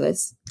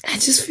ridiculous. I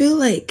just feel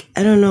like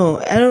I don't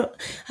know. I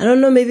don't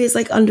know. Maybe it's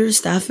like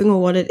understaffing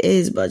or what it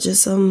is, but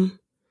just some.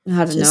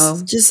 I don't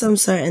know. Just some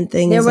certain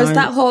things. There was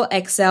that whole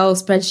Excel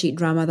spreadsheet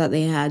drama that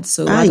they had,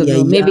 so I don't Ay,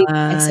 know. ay, Maybe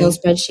ay. Excel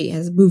spreadsheet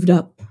has moved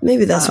up.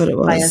 Maybe that's what it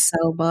by was.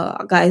 Excel,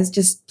 but guys,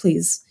 just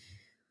please,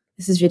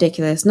 this is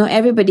ridiculous. Not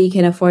everybody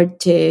can afford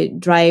to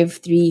drive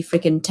 3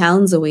 freaking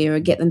towns away or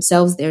get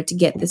themselves there to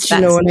get this Do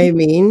you vaccine. know what I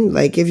mean?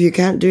 Like, if you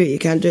can't do it, you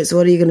can't do it. So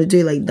what are you gonna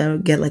do? Like,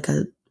 get like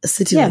a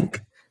city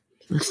link.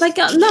 Like,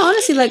 no,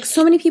 honestly, like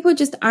so many people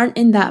just aren't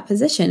in that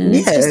position, and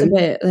it's just a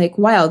bit like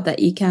wild that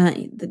you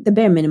can't the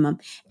bare minimum.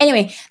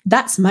 Anyway,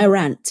 that's my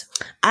rant.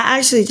 I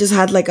actually just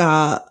had like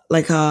a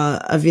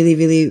really,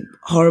 really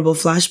horrible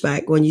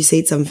flashback when you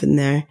said something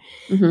there.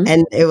 Mhm.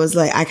 And it was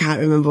like, I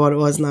can't remember what it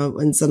was now,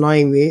 and it's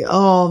annoying me.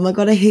 Oh my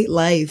God, I hate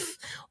life.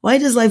 Why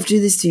does life do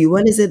this to you?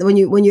 When is it when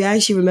you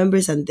actually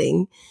remember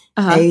something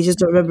and you just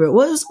don't remember it?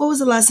 What was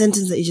the last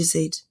sentence that you just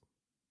said?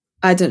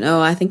 I don't know.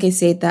 I think I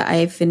said that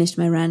I finished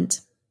my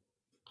rant.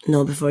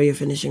 No, before you're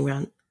finishing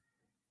rant.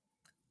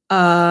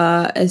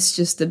 It's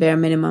just the bare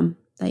minimum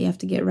that you have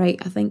to get right,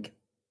 I think.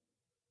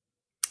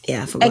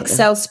 Yeah, I forgot.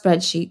 Excel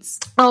spreadsheets.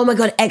 Oh my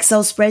God,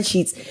 Excel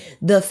spreadsheets.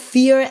 The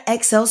fear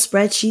Excel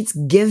spreadsheets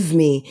give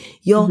me.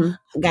 Yo,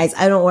 guys,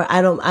 I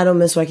don't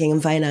miss working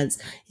in finance.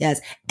 Yes.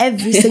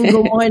 Every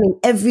single morning,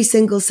 every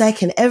single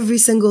second, every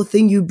single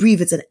thing you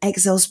breathe, it's an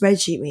Excel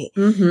spreadsheet, mate.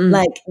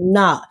 Like,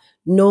 nah.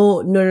 No.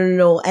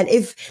 And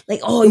if like,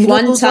 oh, you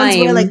know those ones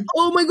where like,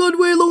 oh my God,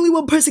 where only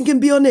one person can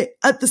be on it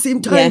at the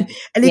same time. Yeah.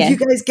 And if you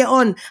guys get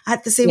on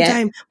at the same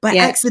time by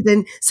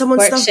accident, someone's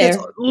Work stuff share.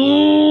 gets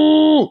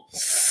on.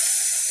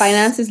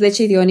 Finance is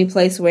literally the only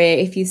place where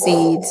if you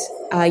said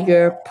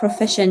you're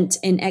proficient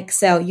in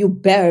Excel, you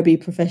better be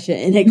proficient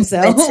in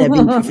Excel. Better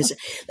be proficient.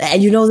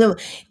 And you know them.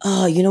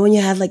 Oh, you know when you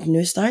had like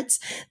new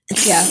starts,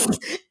 Yeah.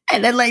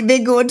 and then like they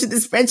go into the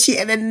spreadsheet,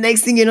 and then the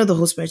next thing you know, the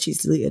whole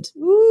spreadsheet's deleted.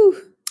 Woo.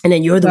 And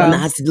then you're the one that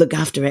has to look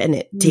after it,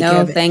 innit? Take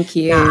care of it. Thank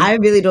you. Nah, I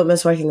really don't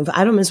miss working.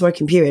 I don't miss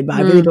working, period. But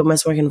I really don't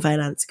miss working in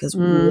finance because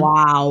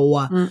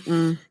wow,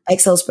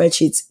 Excel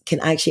spreadsheets can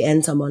actually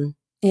end someone.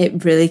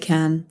 It really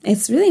can.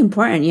 It's really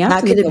important. You have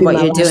That to could look have at been what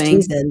my you're last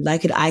doing. season.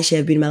 That could actually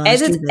have been my last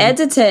season.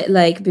 Edit it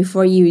like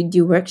before you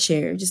do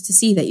Workshare, just to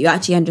see that you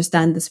actually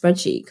understand the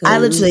spreadsheet. I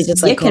literally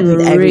just like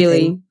copied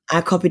everything.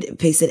 I copied and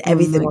pasted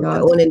everything on my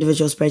own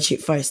individual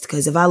spreadsheet first,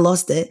 because if I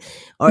lost it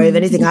or if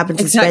anything happened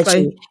to the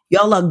spreadsheet,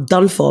 y'all are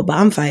done for. But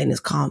I'm fine. It's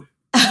calm.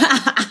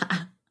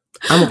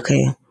 I'm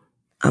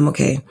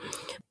okay.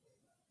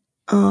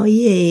 Oh,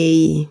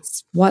 yay.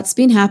 What's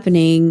been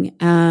happening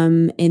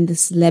in the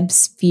celeb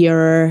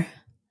sphere?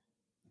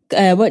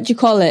 What do you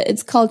call it?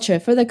 It's culture.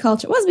 For the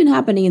culture. What's been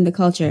happening in the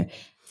culture?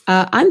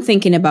 I'm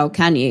thinking about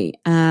Kanye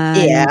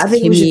and I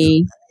think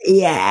Kimmy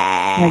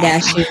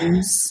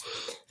Kardashians.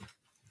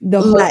 The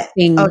whole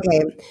thing.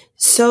 Okay.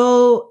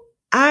 So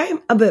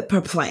I'm a bit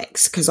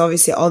perplexed because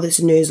obviously all this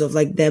news of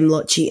like them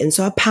lot cheating.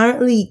 So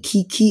apparently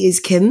Kiki is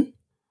Kim.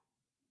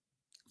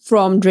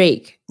 From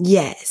Drake.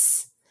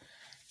 Yes.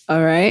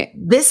 All right.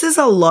 This is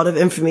a lot of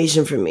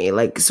information for me.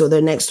 Like, so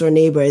they're next door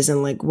neighbors,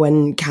 and like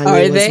when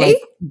Kanye was like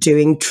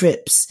doing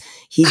trips,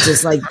 he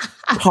just like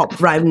popped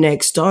right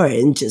next door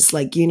and just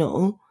like, you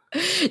know.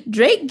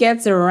 Drake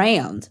gets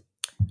around.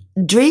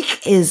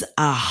 Drake is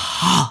a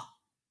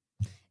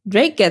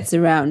Drake gets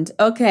around.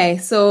 Okay,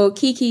 so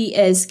Kiki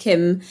is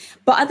Kim,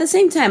 but at the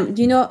same time,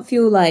 do you not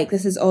feel like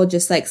this is all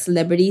just like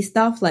celebrity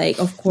stuff? Like,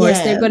 of course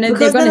Yeah, they're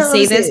because gonna then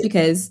say this obviously,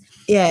 because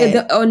yeah.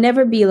 it'll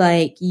never be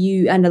like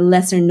you and a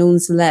lesser known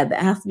celeb. It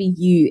has to be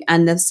you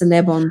and a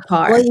celeb on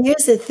par. Well,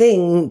 here's the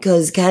thing,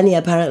 because Kanye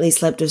apparently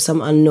slept with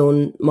some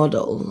unknown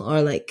model,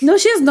 or like No,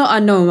 she's not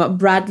unknown. But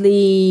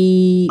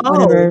Bradley,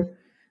 whatever.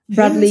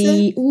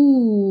 Bradley,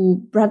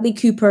 Bradley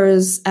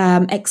Cooper's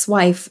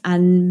ex-wife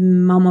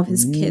and mom of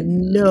his kid.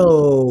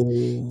 No.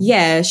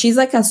 Yeah, she's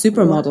like a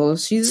supermodel.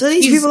 So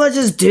these people are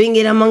just doing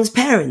it amongst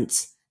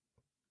parents.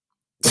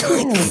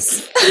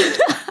 Yes.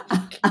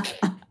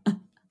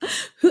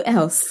 Who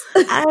else?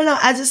 I don't know.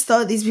 I just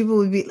thought these people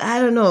would be, I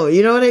don't know.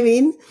 You know what I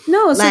mean?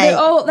 No, so they're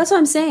all, that's what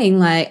I'm saying.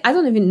 Like, I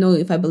don't even know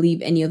if I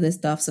believe any of this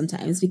stuff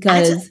sometimes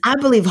because I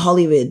believe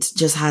Hollywood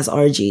just has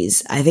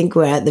orgies. I think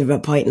we're at the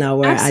point now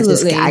where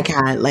I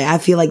can't. Like, I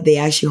feel like they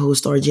actually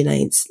host orgy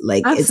nights.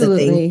 Like,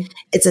 absolutely.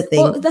 It's a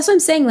thing. Well, that's what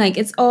I'm saying. Like,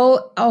 it's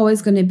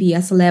always going to be a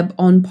celeb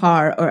on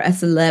par or a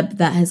celeb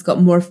that has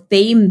got more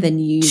fame than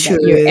you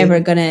that you're ever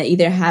going to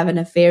either have an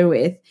affair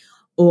with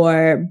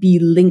or be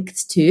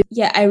linked to.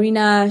 Yeah,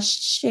 Irina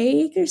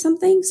Shayk or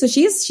something. So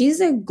she's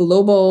a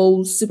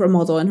global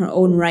supermodel in her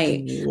own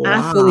right.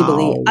 Wow. I fully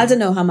believe. I don't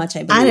know how much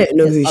I believe. I don't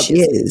know who she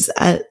is.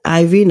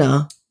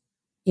 Irina.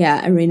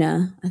 Yeah,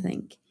 Irina, I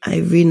think.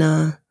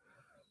 Irina.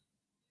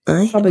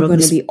 Probably going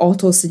to be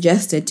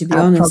auto-suggested, to be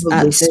honest,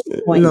 at this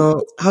point.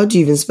 No, how do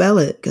you even spell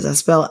it? Because I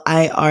spell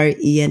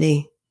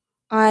Irena.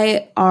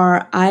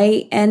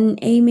 Irina,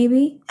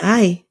 maybe?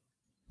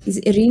 Is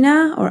it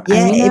Irina or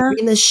Irina? Yeah,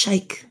 Irina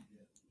Shayk.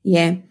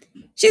 Yeah.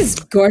 She's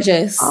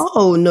gorgeous.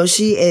 Oh, no,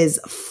 she is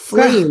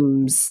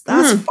flames.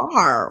 That's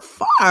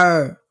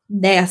far.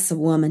 That's a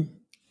woman.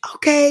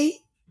 Okay.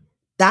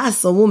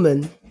 That's a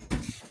woman.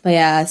 But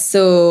yeah,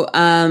 so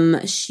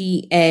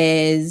she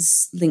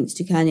is linked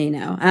to Kanye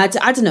now. I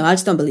don't know. I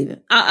just don't believe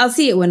it. I'll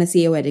see it when I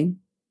see a wedding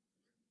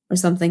or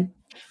something.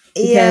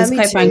 Because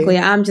quite frankly,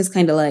 I'm just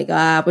kind of like,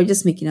 we're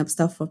just making up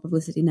stuff for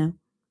publicity now.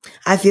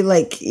 I feel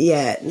like,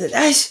 yeah,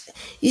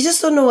 you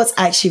just don't know what's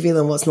actually real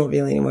and what's not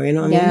real anymore, you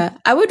know what I mean? Yeah,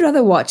 I would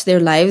rather watch their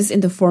lives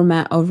in the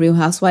format of Real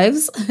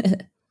Housewives.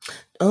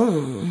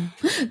 Oh.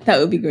 That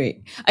would be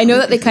great. I know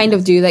that they kind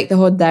of do like the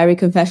whole diary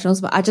confessionals,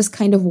 but I just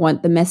kind of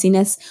want the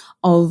messiness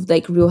of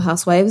like Real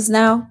Housewives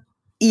now.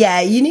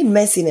 Yeah, you need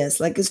messiness.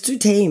 Like, it's too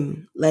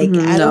tame. Like,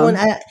 I don't want...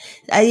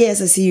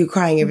 yes, I see you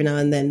crying every now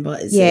and then,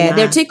 but it's... Yeah,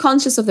 they're too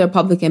conscious of their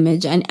public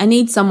image, and I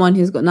need someone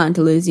who's got nothing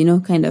to lose, you know,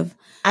 kind of.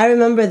 I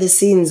remember the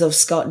scenes of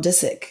Scott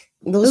Disick.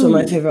 Those were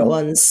my favorite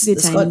ones.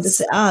 Scott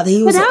Disick.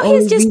 He was. But now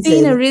he's just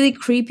being a really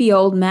creepy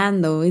old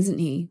man, though, isn't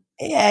he?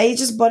 Yeah, he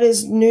just bought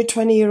his new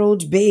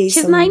 20-year-old bass.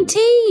 She's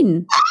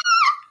 19.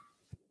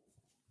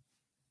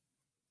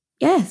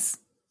 Yes,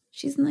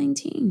 she's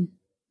 19.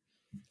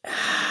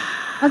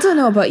 I don't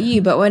know about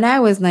you, but when I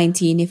was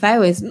 19, if I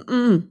was...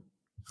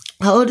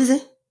 How old is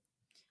it?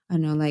 I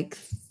don't know, like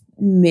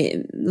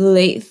late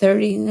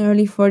 30s,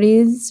 early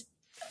 40s.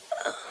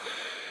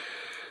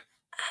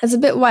 It's a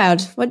bit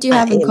wild. What do you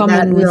have in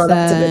common with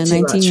a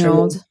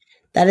 19-year-old?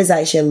 That is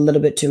actually a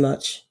little bit too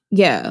much.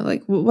 Yeah,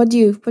 like what do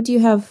you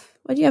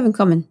have in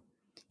common?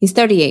 He's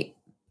 38.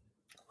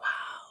 Wow.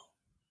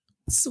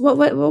 So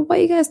what are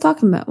you guys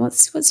talking about?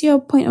 What's your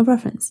point of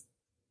reference?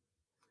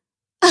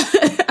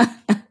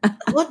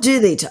 What do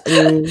they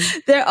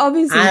They're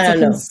obviously a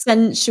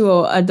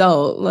consensual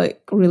adult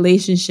like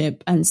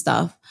relationship and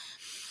stuff.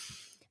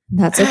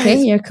 That's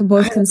okay. You're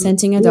both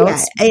consenting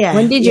adults. Yeah,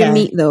 when did you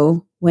meet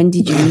though? When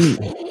did you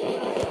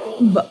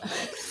meet? But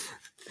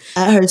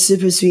at her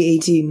super sweet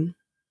 18.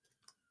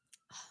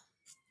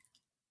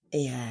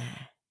 Yeah.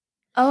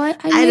 Oh,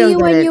 I knew you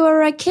when you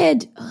were a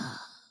kid.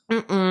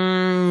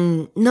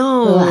 No.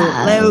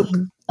 Wow.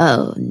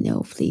 Oh,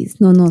 no, please.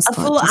 No, a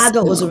full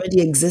adult was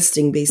already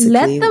existing, basically.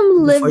 Let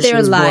them live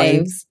their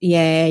lives.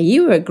 Yeah,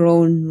 you were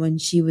grown when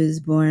she was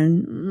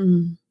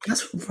born.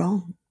 That's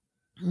wrong.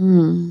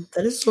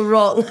 That is so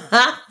wrong.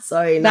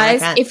 Sorry, no,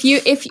 guys.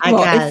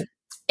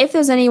 If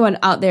there's anyone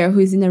out there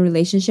who's in a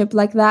relationship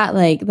like that,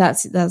 like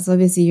that's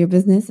obviously your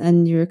business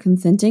and you're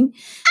consenting.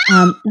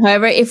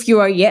 However, if you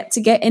are yet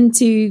to get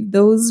into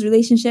those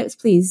relationships,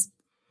 please.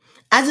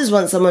 I just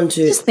want someone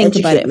to just think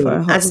about it for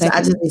a hot second.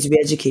 I just need to be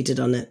educated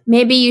on it.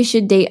 Maybe you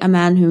should date a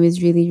man who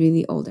is really,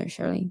 really older,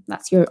 Shirley.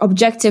 That's your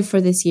objective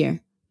for this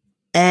year.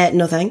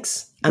 No,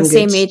 thanks. I'm the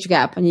same age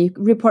gap, and you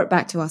report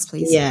back to us,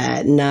 please.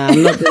 Yeah, no,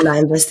 I'm not doing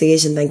that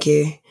investigation. Thank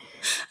you.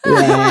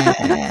 Yeah,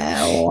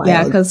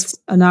 yeah, because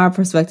on our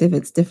perspective,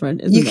 it's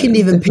different. You can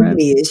even pin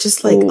me. It's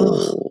just like,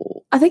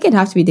 I think I'd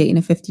have to be dating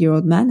a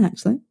 50-year-old man,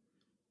 actually.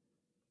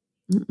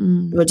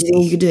 What do you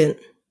think you could do?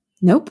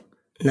 Nope.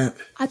 No.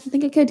 I don't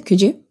think I could.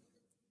 Could you?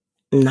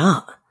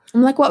 No.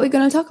 I'm like, what are we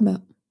going to talk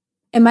about?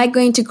 Am I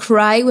going to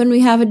cry when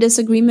we have a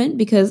disagreement?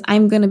 Because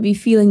I'm going to be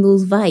feeling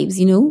those vibes,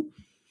 you know?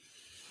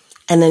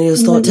 And then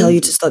he'll tell you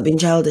to stop being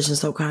childish and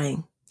stop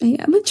crying. I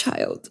am a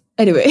child.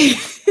 Anyway.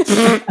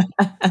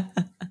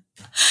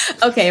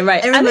 Okay,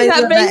 right. It I think reminds me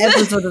that of that makes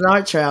episode in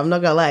Archer. I'm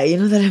not gonna lie. You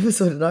know that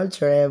episode in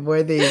Archer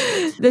where they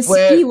the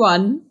ski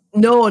one.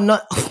 No,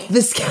 not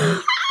the ski.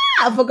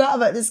 I forgot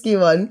about the ski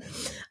one.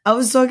 I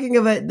was talking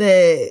about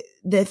the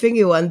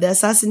thingy one, the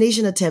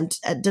assassination attempt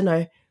at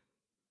dinner.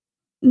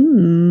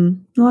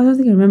 No, I don't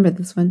think I remember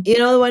this one. You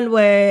know the one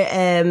where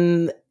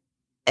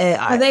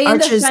are they in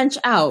the French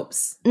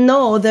Alps?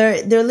 No,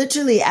 they're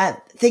literally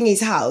at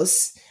Thingy's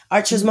house,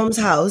 Archer's mom's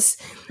house,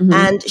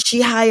 and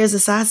she hires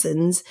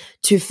assassins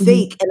to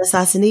fake an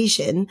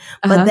assassination,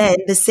 but then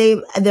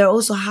they're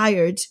also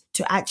hired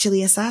to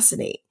actually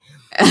assassinate.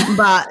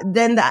 But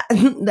then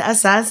the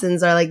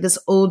assassins are like this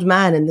old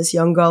man and this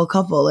young girl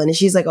couple, and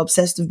she's like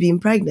obsessed with being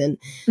pregnant.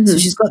 So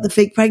she's got the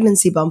fake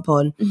pregnancy bump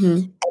on.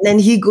 And then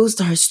he goes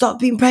to her, stop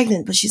being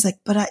pregnant. But she's like,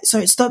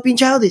 stop being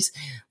childish.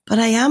 But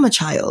I am a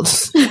child.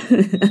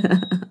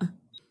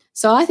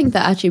 So I think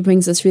that actually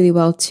brings us really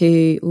well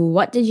to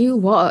what did you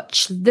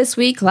watch this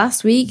week,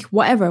 last week,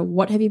 whatever.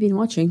 What have you been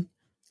watching?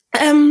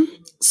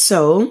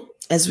 So,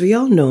 as we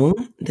all know,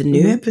 the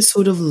new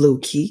episode of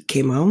Loki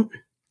came out.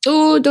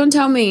 Oh, don't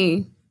tell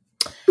me.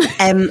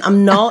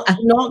 I'm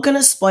not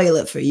gonna spoil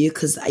it for you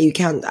because I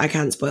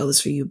can't spoil this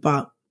for you,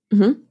 but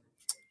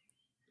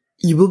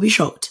you will be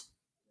shocked.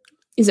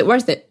 Is it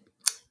worth it?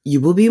 You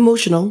will be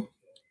emotional.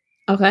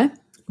 Okay.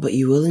 But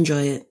you will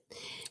enjoy it.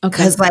 Okay.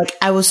 Because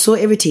I was so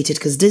irritated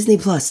because Disney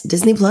Plus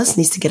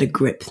needs to get a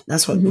grip.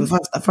 That's what,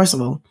 first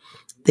of all,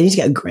 they need to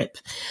get a grip.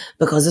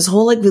 Because this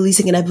whole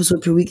releasing an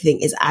episode per week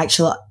thing is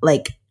actually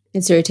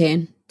it's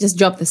irritating. Just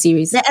drop the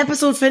series. The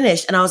episode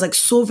finished and I was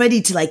so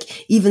ready to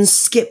even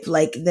skip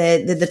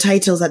the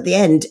titles at the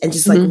end and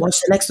just watch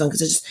the next one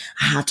because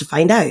I had to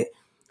find out.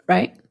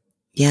 Right.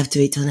 You have to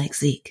wait till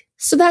next week.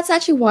 So that's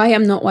actually why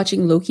I'm not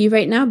watching Loki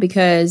right now,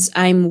 because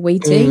I'm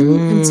waiting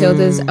until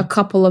there's a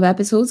couple of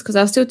episodes, because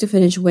I was still to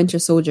finish Winter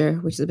Soldier,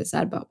 which is a bit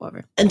sad, but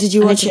whatever. And did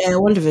you watch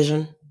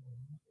WandaVision?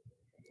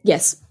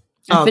 Yes.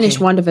 I finished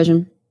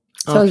WandaVision.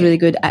 So it was really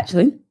good,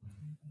 actually.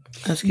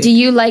 That's good. Do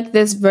you like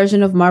this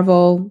version of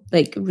Marvel,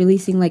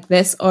 releasing like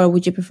this, or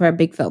would you prefer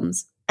big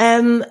films?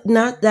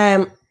 Not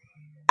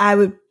I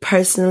would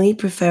personally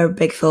prefer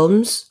big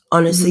films,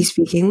 honestly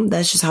speaking.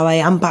 That's just how I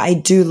am. But I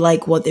do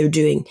like what they're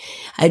doing.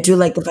 I do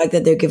like the fact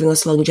that they're giving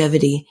us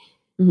longevity.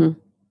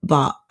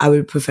 But I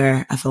would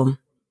prefer a film.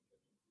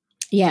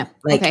 Yeah.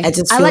 I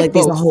just feel like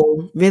there's a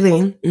whole.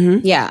 Really?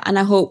 Yeah. And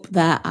I hope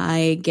that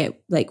I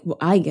get what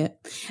I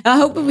get. I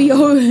hope that we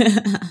all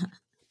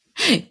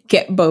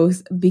get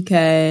both,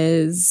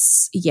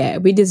 because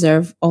we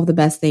deserve all the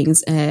best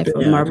things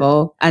from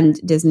Marvel and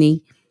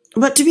Disney.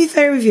 But to be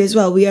fair with you as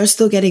well, we are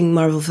still getting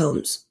Marvel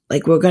films.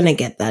 We're gonna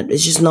get that.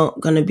 It's just not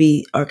gonna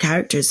be our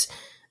characters,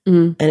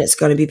 and it's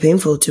gonna be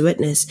painful to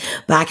witness.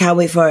 But I can't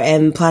wait for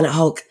Planet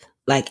Hulk.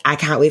 I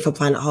can't wait for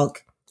Planet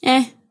Hulk.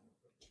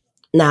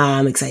 Nah,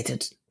 I'm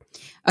excited.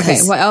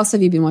 Okay, what else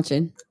have you been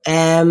watching?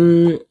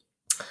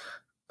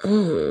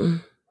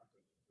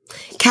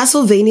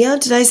 Castlevania.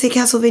 Did I say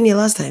Castlevania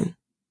last time?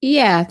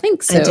 Yeah, I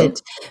think so. I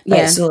did.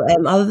 Yeah. Right, so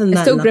other than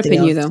that, still gripping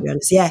else, you though. To be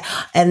honest. Yeah,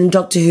 and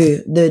Doctor Who,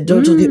 the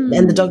Doctor Who,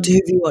 and the Doctor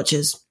Who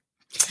watches.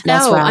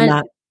 That's where I'm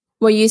at.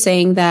 Were you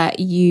saying that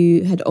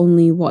you had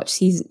only watched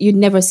seasons? You'd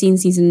never seen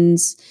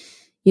seasons,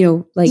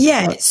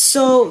 Yeah.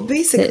 So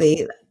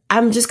basically,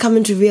 I'm just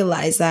coming to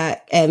realize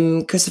that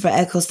Christopher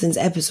Eccleston's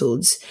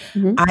episodes,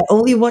 I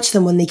only watched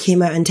them when they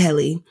came out on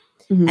telly,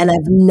 and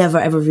I've never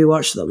ever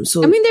rewatched them.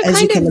 So I mean, they're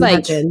kind of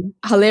imagine,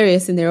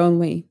 hilarious in their own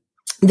way.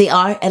 They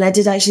are, and I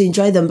did actually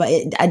enjoy them, but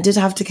I did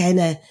have to kind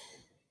of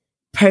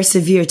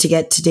persevere to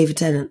get to David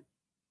Tennant.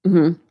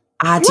 I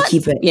had to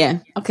keep it.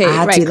 Yeah. Okay.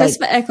 Right.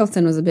 Christopher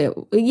Eccleston was a bit.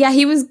 Yeah,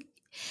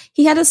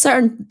 he had a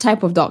certain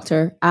type of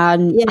doctor,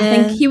 and I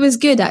think he was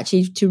good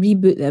actually to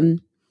reboot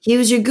them. He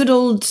was your good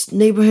old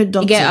neighborhood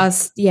doctor. Get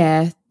us,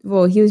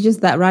 Well, he was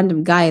just that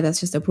random guy that's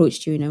just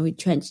approached you, with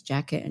trench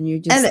jacket, and you're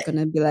just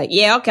gonna be like,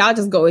 yeah, okay, I'll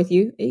just go with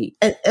you. Hey.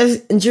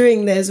 And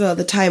during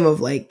the time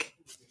of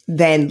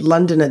then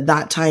London at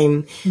that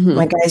time,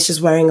 my guy's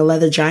just wearing a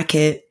leather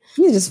jacket.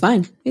 He's just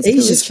fine.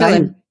 He's just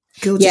fine.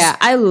 Cool,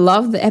 I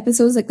love the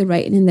episodes, the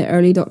writing in the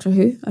early Doctor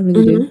Who. I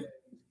really do.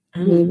 I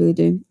really, really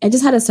do. It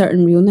just had a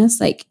certain realness,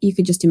 you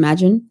could just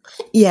imagine.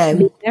 Yeah.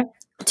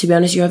 To be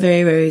honest, you're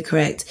very, very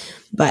correct.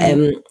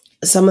 But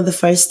some of the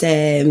first,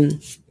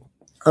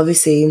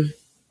 obviously,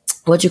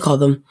 what do you call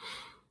them?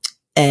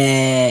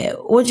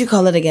 What do you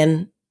call it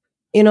again?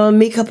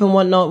 Makeup and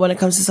whatnot when it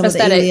comes to some of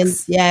the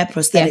aliens. Yeah,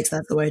 prosthetics,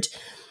 that's the word.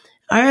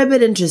 Are a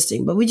bit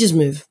interesting, but we just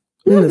move.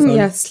 We move on.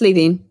 Yeah,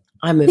 sleeping.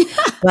 I move.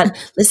 But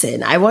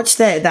listen, I watched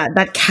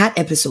that cat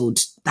episode.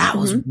 That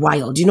was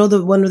wild. You know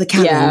the one with the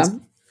cat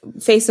ones?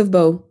 Face of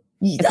Bo.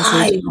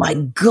 Oh my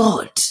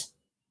God.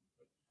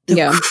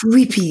 The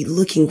creepy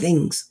looking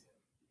things.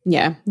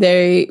 Yeah,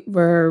 they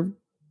were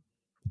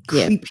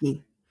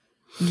creepy.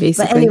 Basically.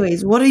 But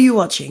anyways, what are you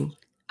watching?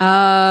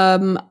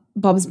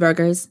 Bob's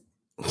Burgers.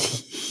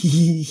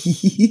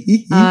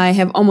 I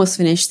have almost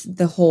finished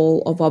the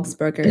whole of Bob's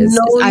Burgers.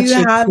 No, it's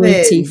actually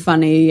pretty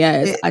funny.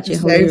 Yeah, it's actually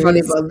very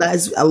funny, but that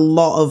is a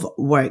lot of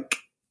work.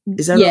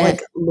 Is there not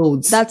like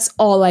loads? That's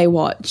all I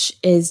watch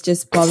is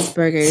just Bob's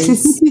Burgers.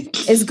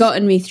 It's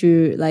gotten me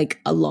through like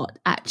a lot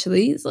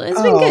actually. So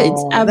it's been good.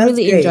 I've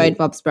really enjoyed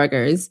Bob's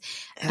Burgers.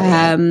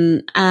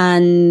 And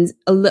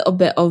a little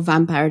bit of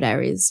Vampire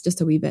Diaries,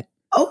 just a wee bit.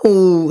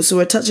 Oh, so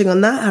we're touching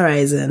on that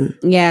horizon.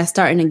 Yeah,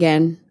 starting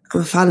again.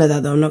 I'm a fan of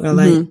that though, I'm not gonna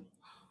lie.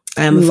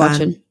 I am a fan.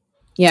 Watching.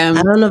 Yeah.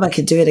 I don't know if I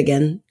could do it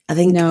again. I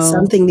think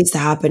something needs to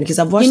happen because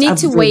I've watched. You need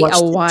to wait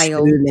a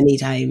while. Too many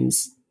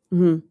times.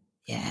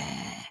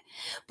 Yeah,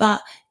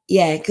 but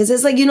yeah, because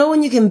it's like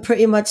when you can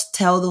pretty much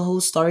tell the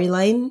whole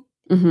storyline.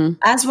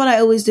 That's what I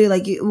always do.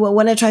 Like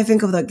when I try to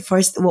think of the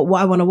first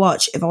what I want to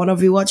watch, if I want to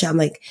rewatch it, I'm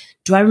like,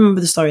 do I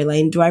remember the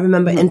storyline? Do I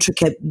remember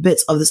intricate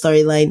bits of the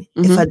storyline?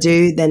 If I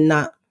do, then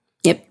not.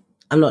 Yep.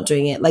 I'm not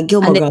doing it. Like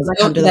Gilmore Girls, I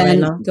can't do that right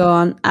now. Go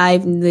on.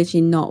 I've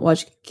literally not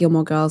watched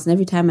Gilmore Girls, and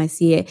every time I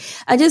see it,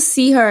 I just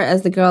see her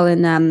as the girl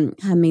in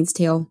Handmaid's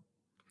Tale.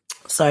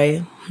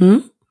 Sorry.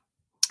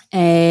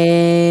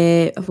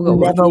 I forgot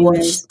what Never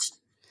watched.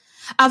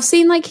 I've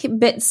seen like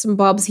bits and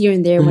bobs here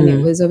and there when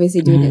it was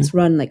obviously doing its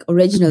run, like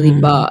originally,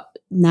 but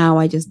now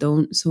I just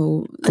don't.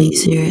 So, are you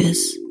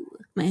serious?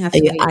 Might have Are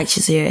to you wait.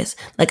 actually serious?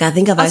 Like, I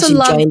think I've also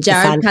actually joined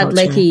Jared the fan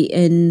Padalecki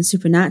in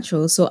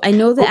Supernatural, so I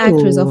know the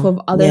actors off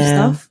of other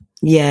stuff.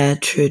 Yeah,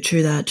 true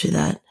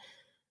that.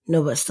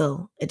 No, but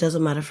still, it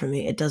doesn't matter for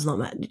me. It does not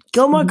matter.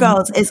 Gilmore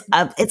Girls is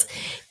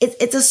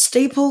it's a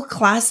staple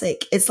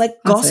classic. It's like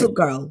Gossip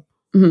Girl.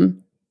 I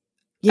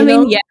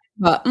mean, yeah,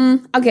 but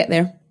I'll get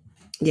there.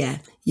 Yeah,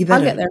 you better.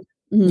 I'll get there.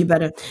 You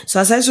better. So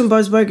aside from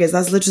Bob's Burgers,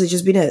 that's literally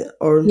just been it?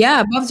 Or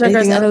yeah, Bob's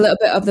Burgers and a little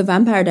bit of the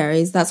Vampire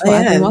Diaries. That's what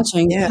I've been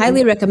watching. Yeah.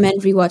 Highly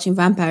recommend rewatching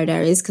Vampire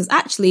Diaries because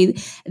actually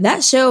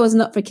that show was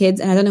not for kids,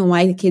 and I don't know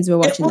why the kids were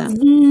watching that.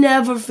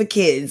 Never for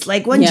kids.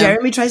 Like when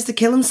Jeremy tries to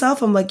kill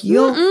himself, I'm like,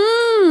 yo.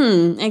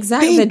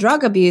 Exactly, the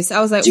drug abuse. I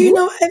was like, do you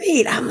know what I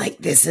mean? I'm like,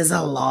 this is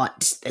a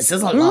lot. This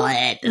is a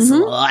lot. This is a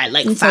lot.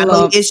 Like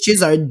family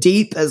issues are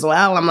deep as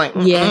well. I'm like,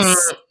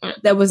 yes,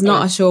 there was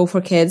not a show for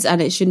kids,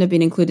 and it shouldn't have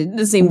been included in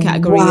the same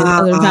category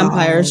as other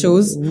vampire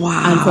shows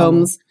and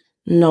films.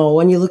 No,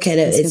 when you look at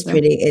it, it's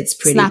pretty.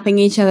 Snapping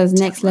each other's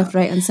necks left,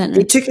 right, and center.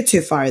 They took it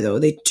too far, though.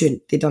 They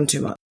done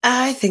too much.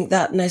 I think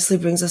that nicely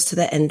brings us to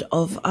the end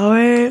of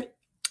our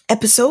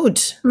episode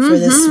for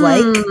this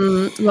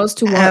week. Lots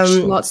to watch,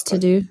 lots to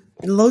do.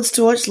 Loads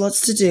to watch,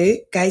 lots to do.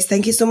 Guys,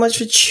 thank you so much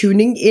for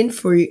tuning in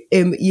for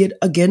yet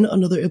again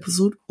another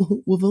episode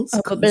with us.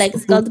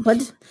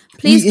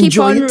 Please keep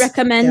on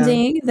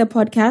recommending the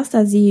podcast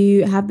as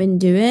you have been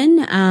doing.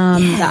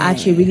 That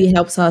actually really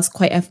helps us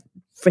quite a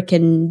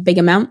freaking big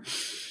amount.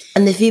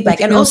 And the feedback.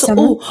 And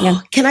also,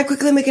 can I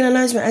quickly make an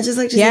announcement? I just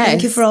like to say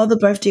thank you for all the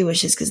birthday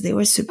wishes because they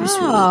were super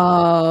sweet.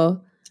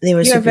 Oh, they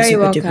were super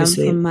duper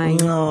sweet. From mine.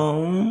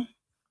 Oh.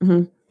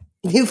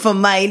 You for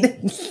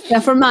mine.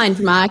 Yeah, for mine.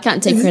 I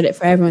can't take credit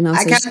for everyone else.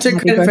 I can't take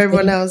credit for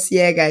everyone else.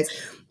 Yeah, guys.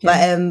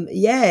 But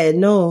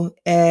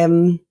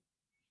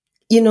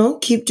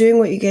keep doing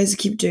what you guys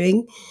keep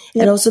doing.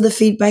 And also the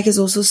feedback is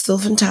also still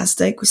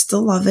fantastic. We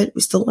still love it. We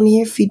still want to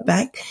hear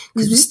feedback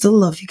because we still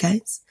love you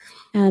guys.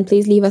 And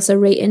please leave us a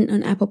rating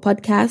on Apple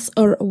Podcasts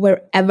or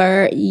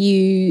wherever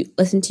you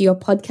listen to your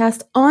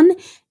podcast on.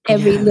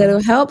 Every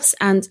little helps.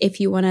 And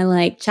if you want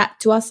to chat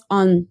to us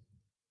on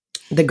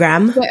the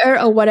gram,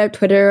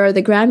 Twitter or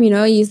the gram,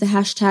 use the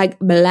hashtag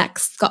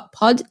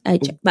BlackScottPod. I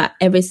check that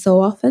every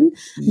so often.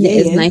 Yeah,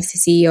 it is nice to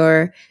see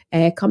your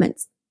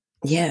comments.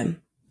 Yeah,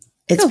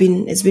 it's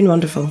been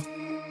wonderful.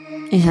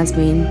 It has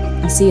been.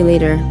 I'll see you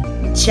later.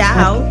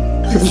 Ciao.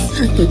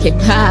 Okay,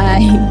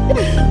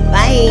 bye.